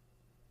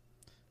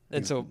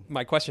 And so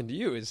my question to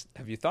you is,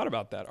 have you thought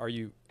about that? Are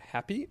you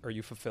happy? Are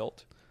you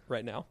fulfilled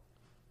right now?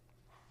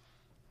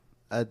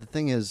 The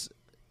thing is,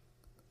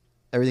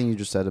 everything you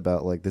just said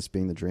about like this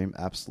being the dream,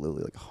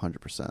 absolutely, like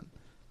 100%.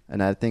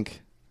 And I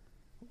think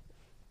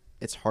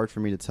it's hard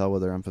for me to tell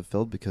whether I'm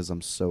fulfilled because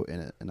I'm so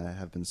in it, and I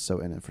have been so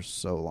in it for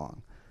so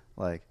long.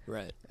 Like,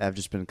 right. I've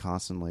just been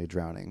constantly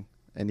drowning.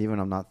 And even when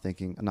I'm not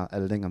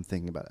editing, I'm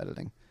thinking about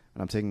editing.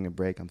 When I'm taking a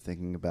break, I'm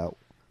thinking about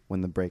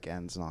when the break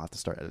ends and I'll have to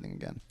start editing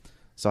again.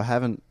 So I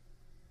haven't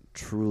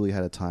truly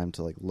had a time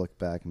to like look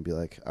back and be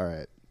like, all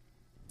right,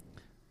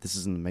 this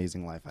is an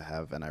amazing life I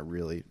have, and I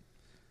really,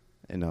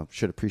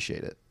 should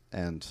appreciate it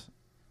and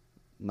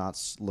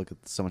not look at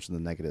so much of the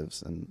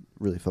negatives and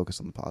really focus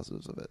on the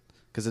positives of it.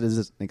 Because it is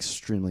an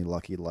extremely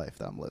lucky life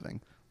that I'm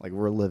living. Like,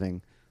 we're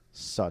living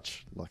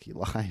such lucky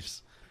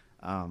lives.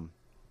 And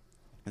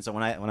so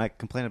when I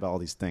complain about all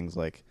these things,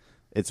 like,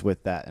 it's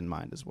with that in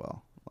mind as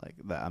well. Like,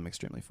 that I'm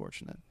extremely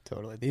fortunate.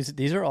 Totally.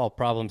 These are all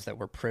problems that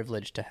we're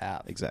privileged to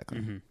have. Exactly.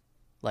 Mm-hmm.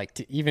 Like,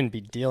 to even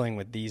be dealing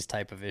with these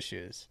type of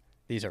issues,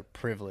 these are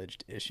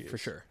privileged issues. For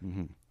sure.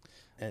 Mm-hmm.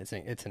 And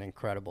it's an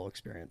incredible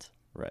experience.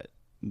 Right.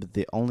 But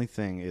the only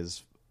thing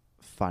is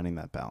finding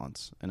that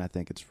balance. And I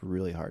think it's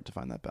really hard to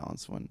find that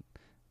balance when,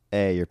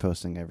 A, you're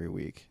posting every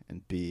week,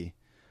 and B,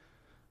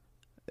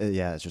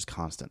 it's just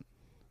constant.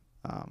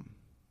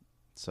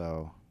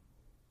 So,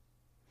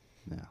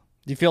 yeah.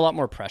 Do you feel a lot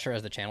more pressure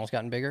as the channel's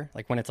gotten bigger?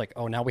 Like when it's like,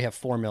 oh, now we have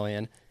 4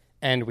 million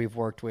and we've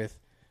worked with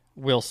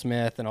Will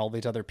Smith and all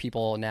these other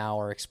people now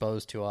are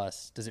exposed to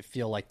us. Does it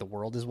feel like the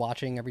world is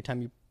watching every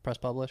time you press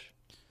publish?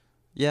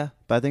 Yeah,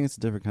 but I think it's a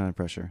different kind of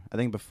pressure. I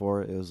think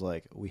before it was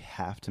like, we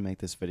have to make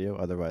this video,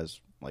 otherwise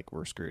like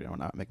we're screwed and we're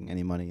not making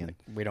any money and like,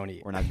 we don't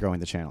eat. We're not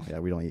growing the channel. Yeah,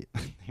 we don't eat.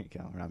 There you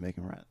go. We're not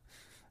making rent.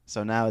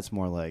 So now it's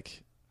more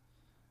like,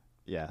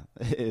 yeah,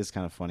 it is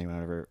kind of funny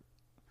whenever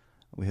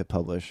we hit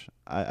publish.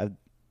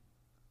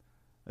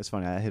 It's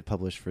funny. I hit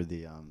publish for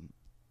the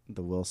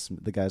Will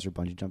Smith, the guys are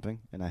bungee jumping,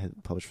 and I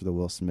hit publish for the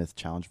Will Smith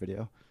challenge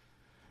video.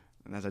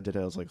 And as I did it,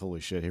 I was like, holy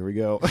shit, here we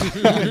go.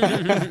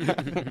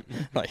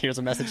 Like, here's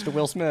a message to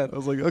Will Smith. I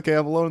was like, okay,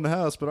 I'm alone in the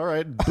house, but all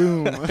right,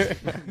 boom. And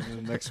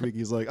then next week,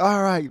 he's like,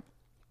 all right,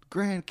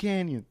 Grand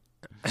Canyon.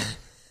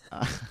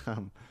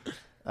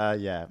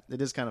 Yeah,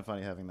 it is kind of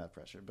funny having that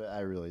pressure, but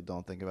I really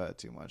don't think about it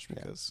too much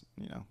because,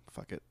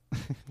 fuck it.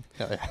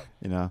 Hell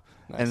yeah.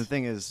 Nice. And the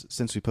thing is,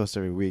 since we post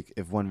every week,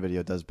 if one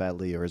video does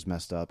badly or is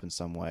messed up in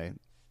some way,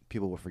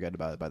 people will forget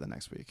about it by the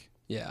next week.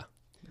 Yeah.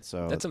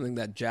 So that's something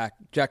that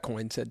Jack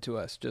Coyne said to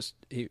us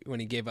when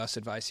he gave us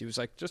advice. He was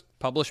like, just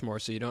publish more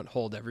so you don't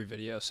hold every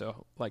video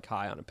so like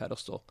high on a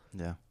pedestal.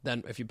 Yeah.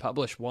 Then if you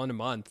publish one a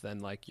month, then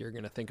like you're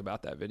going to think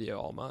about that video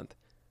all month.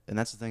 And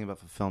that's the thing about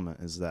fulfillment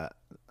is that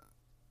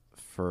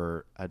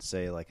for, I'd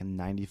say, like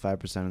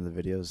 95% of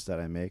the videos that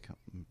I make,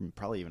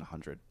 probably even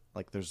 100.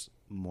 Like, there's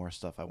more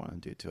stuff I want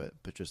to do to it,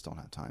 but just don't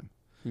have time.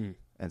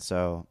 And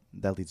so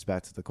that leads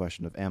back to the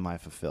question of, am I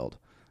fulfilled?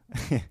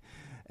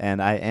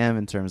 And I am,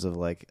 in terms of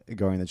like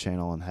growing the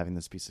channel and having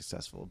this be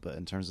successful. But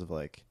in terms of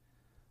like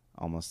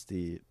almost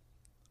the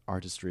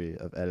artistry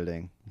of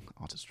editing,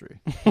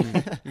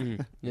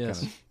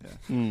 yes,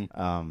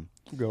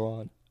 Go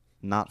on.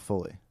 Not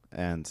fully.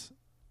 And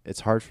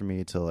it's hard for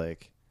me to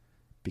like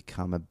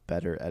become a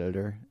better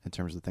editor in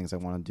terms of the things I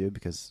want to do,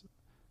 because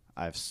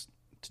I have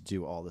to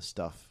do all this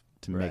stuff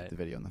to make the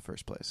video in the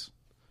first place.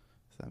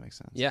 If that makes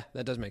sense. Yeah,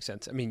 that does make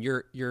sense. I mean,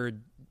 your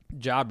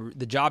job,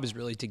 the job is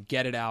really to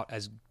get it out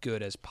as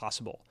good as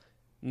possible,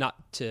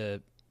 not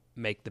to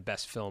make the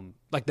best film.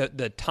 Like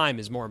the time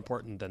is more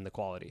important than the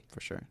quality.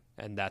 For sure.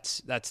 And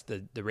that's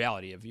the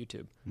reality of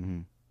YouTube.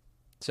 Mm-hmm.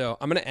 So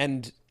I'm gonna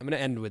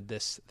end with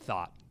this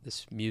thought,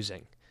 this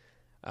musing.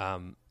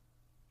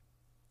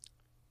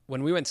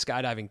 When we went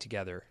skydiving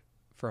together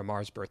for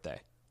Amar's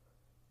birthday,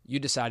 you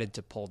decided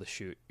to pull the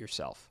chute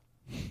yourself.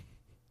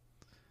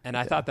 And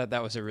I thought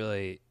that was a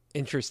really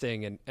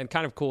interesting and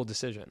kind of cool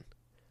decision.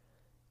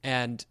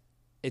 And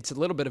it's a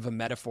little bit of a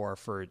metaphor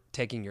for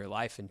taking your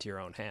life into your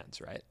own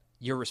hands, right?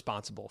 You're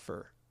responsible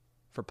for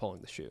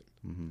pulling the chute.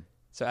 Mm-hmm.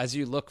 So as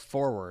you look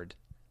forward,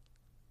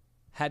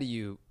 how do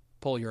you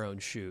pull your own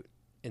chute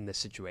in this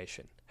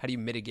situation? How do you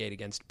mitigate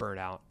against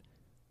burnout?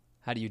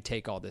 How do you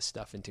take all this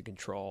stuff into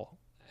control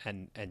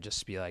and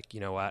just be like, you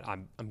know what,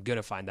 I'm going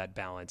to find that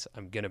balance.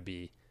 I'm going to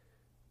be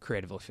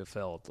creatively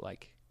fulfilled.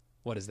 Like,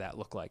 what does that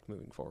look like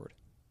moving forward?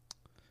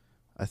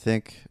 I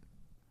think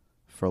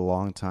for a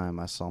long time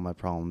I saw my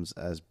problems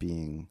as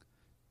being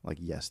like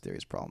Yes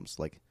Theory's problems.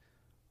 Like,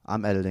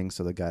 I'm editing,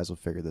 so the guys will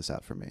figure this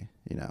out for me.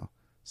 You know,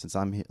 since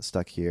I'm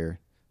stuck here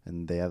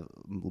and they have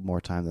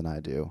more time than I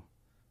do,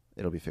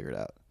 it'll be figured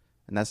out.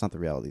 And that's not the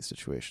reality of the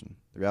situation.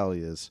 The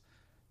reality is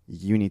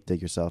you need to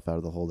dig yourself out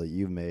of the hole that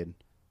you've made.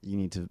 You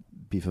need to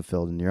be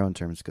fulfilled in your own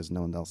terms, because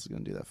no one else is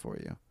going to do that for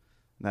you. And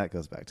that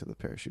goes back to the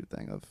parachute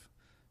thing of,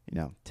 you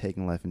know,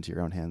 taking life into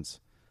your own hands.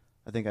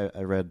 I think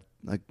I read,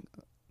 like,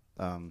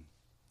 a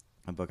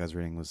book I was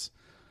reading was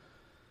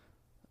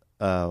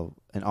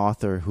an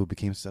author who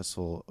became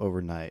successful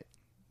overnight.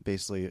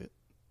 Basically,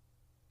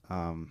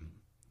 can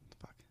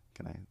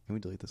we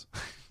delete this?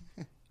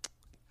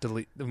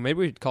 Maybe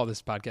we'd call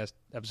this podcast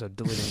episode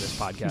 "Deleting This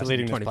Podcast."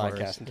 Deleting this 24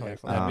 podcast in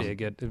 24 hours. That'd be a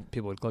good.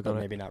 People would click on it.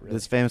 Maybe not really.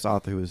 This famous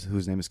author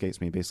whose name escapes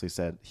me basically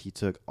said he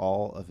took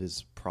all of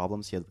his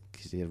problems. He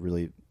had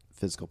really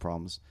physical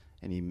problems,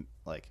 and he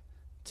like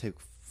took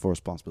full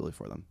responsibility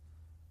for them.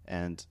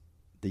 And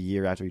the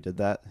year after he did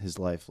that, his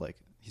life, like,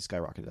 he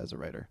skyrocketed as a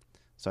writer.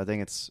 So I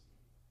think it's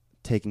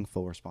taking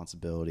full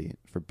responsibility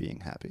for being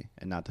happy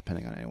and not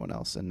depending on anyone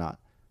else and not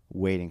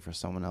waiting for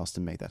someone else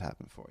to make that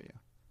happen for you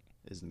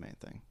is the main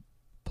thing.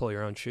 Pull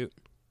your own chute.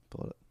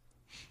 Pull it.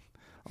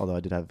 Although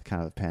I did have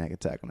kind of a panic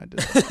attack when I did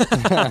it.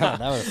 That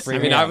was I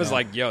mean, I was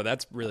like, "Yo,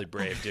 that's really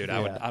brave, dude."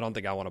 I don't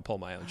think I want to pull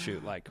my own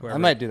chute. Like, I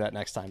might do that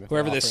next time.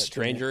 Whoever this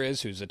stranger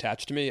is who's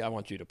attached to me, I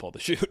want you to pull the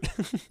chute.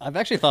 I've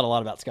actually thought a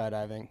lot about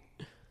skydiving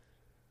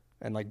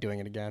and like doing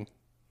it again.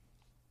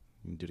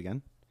 You can do it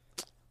again?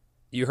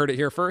 You heard it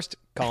here first.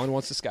 Colin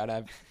wants to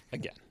skydive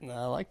again. No,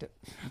 I liked it.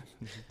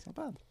 It's not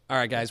bad. All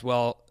right, guys.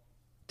 Well,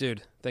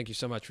 dude, thank you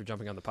so much for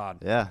jumping on the pod.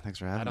 Yeah, thanks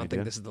for having me. I don't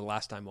think this is the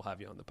last time we'll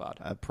have you on the pod.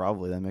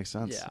 Probably. That makes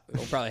sense. Yeah,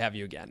 we'll probably have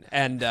you again.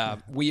 And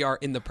we are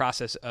in the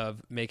process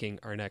of making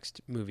our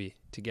next movie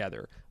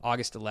together.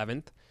 August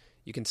 11th.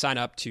 You can sign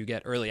up to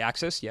get early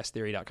access,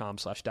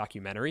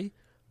 yestheory.com/documentary.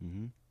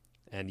 Mm-hmm.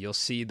 And you'll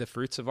see the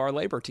fruits of our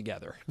labor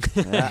together.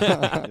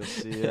 Yeah,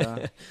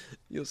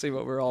 you'll see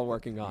what we're all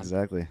working on.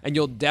 Exactly. And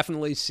you'll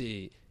definitely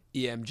see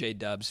EMJ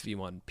Dubs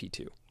V1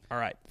 P2. All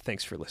right.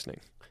 Thanks for listening.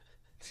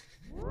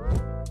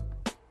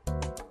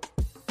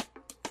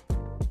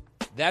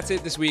 That's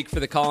it this week for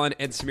the Colin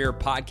and Samir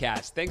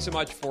podcast. Thanks so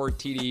much for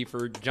TD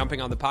for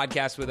jumping on the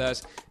podcast with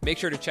us. Make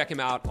sure to check him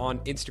out on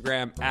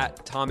Instagram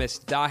at Thomas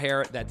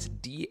Dajer. That's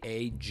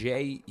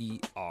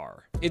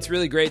Dajer. It's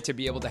really great to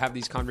be able to have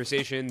these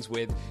conversations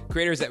with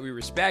creators that we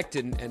respect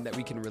and that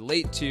we can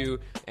relate to.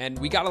 And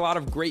we got a lot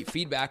of great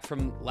feedback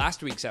from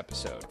last week's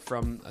episode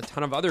from a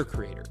ton of other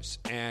creators.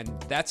 And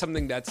that's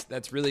something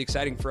that's really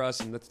exciting for us.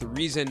 And that's the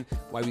reason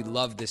why we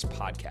love this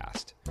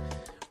podcast.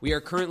 We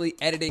are currently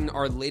editing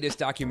our latest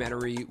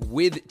documentary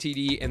with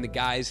TD and the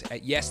guys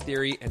at Yes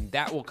Theory, and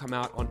that will come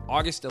out on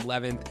August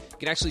 11th. You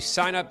can actually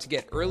sign up to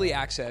get early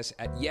access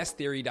at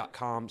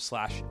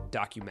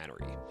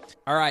yestheory.com/documentary.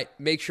 All right,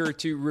 make sure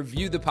to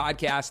review the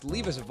podcast,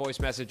 leave us a voice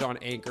message on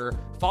Anchor,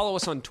 follow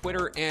us on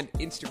Twitter and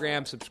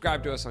Instagram,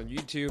 subscribe to us on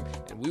YouTube,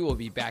 and we will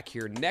be back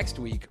here next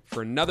week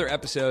for another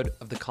episode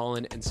of the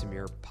Colin and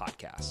Samir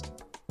podcast.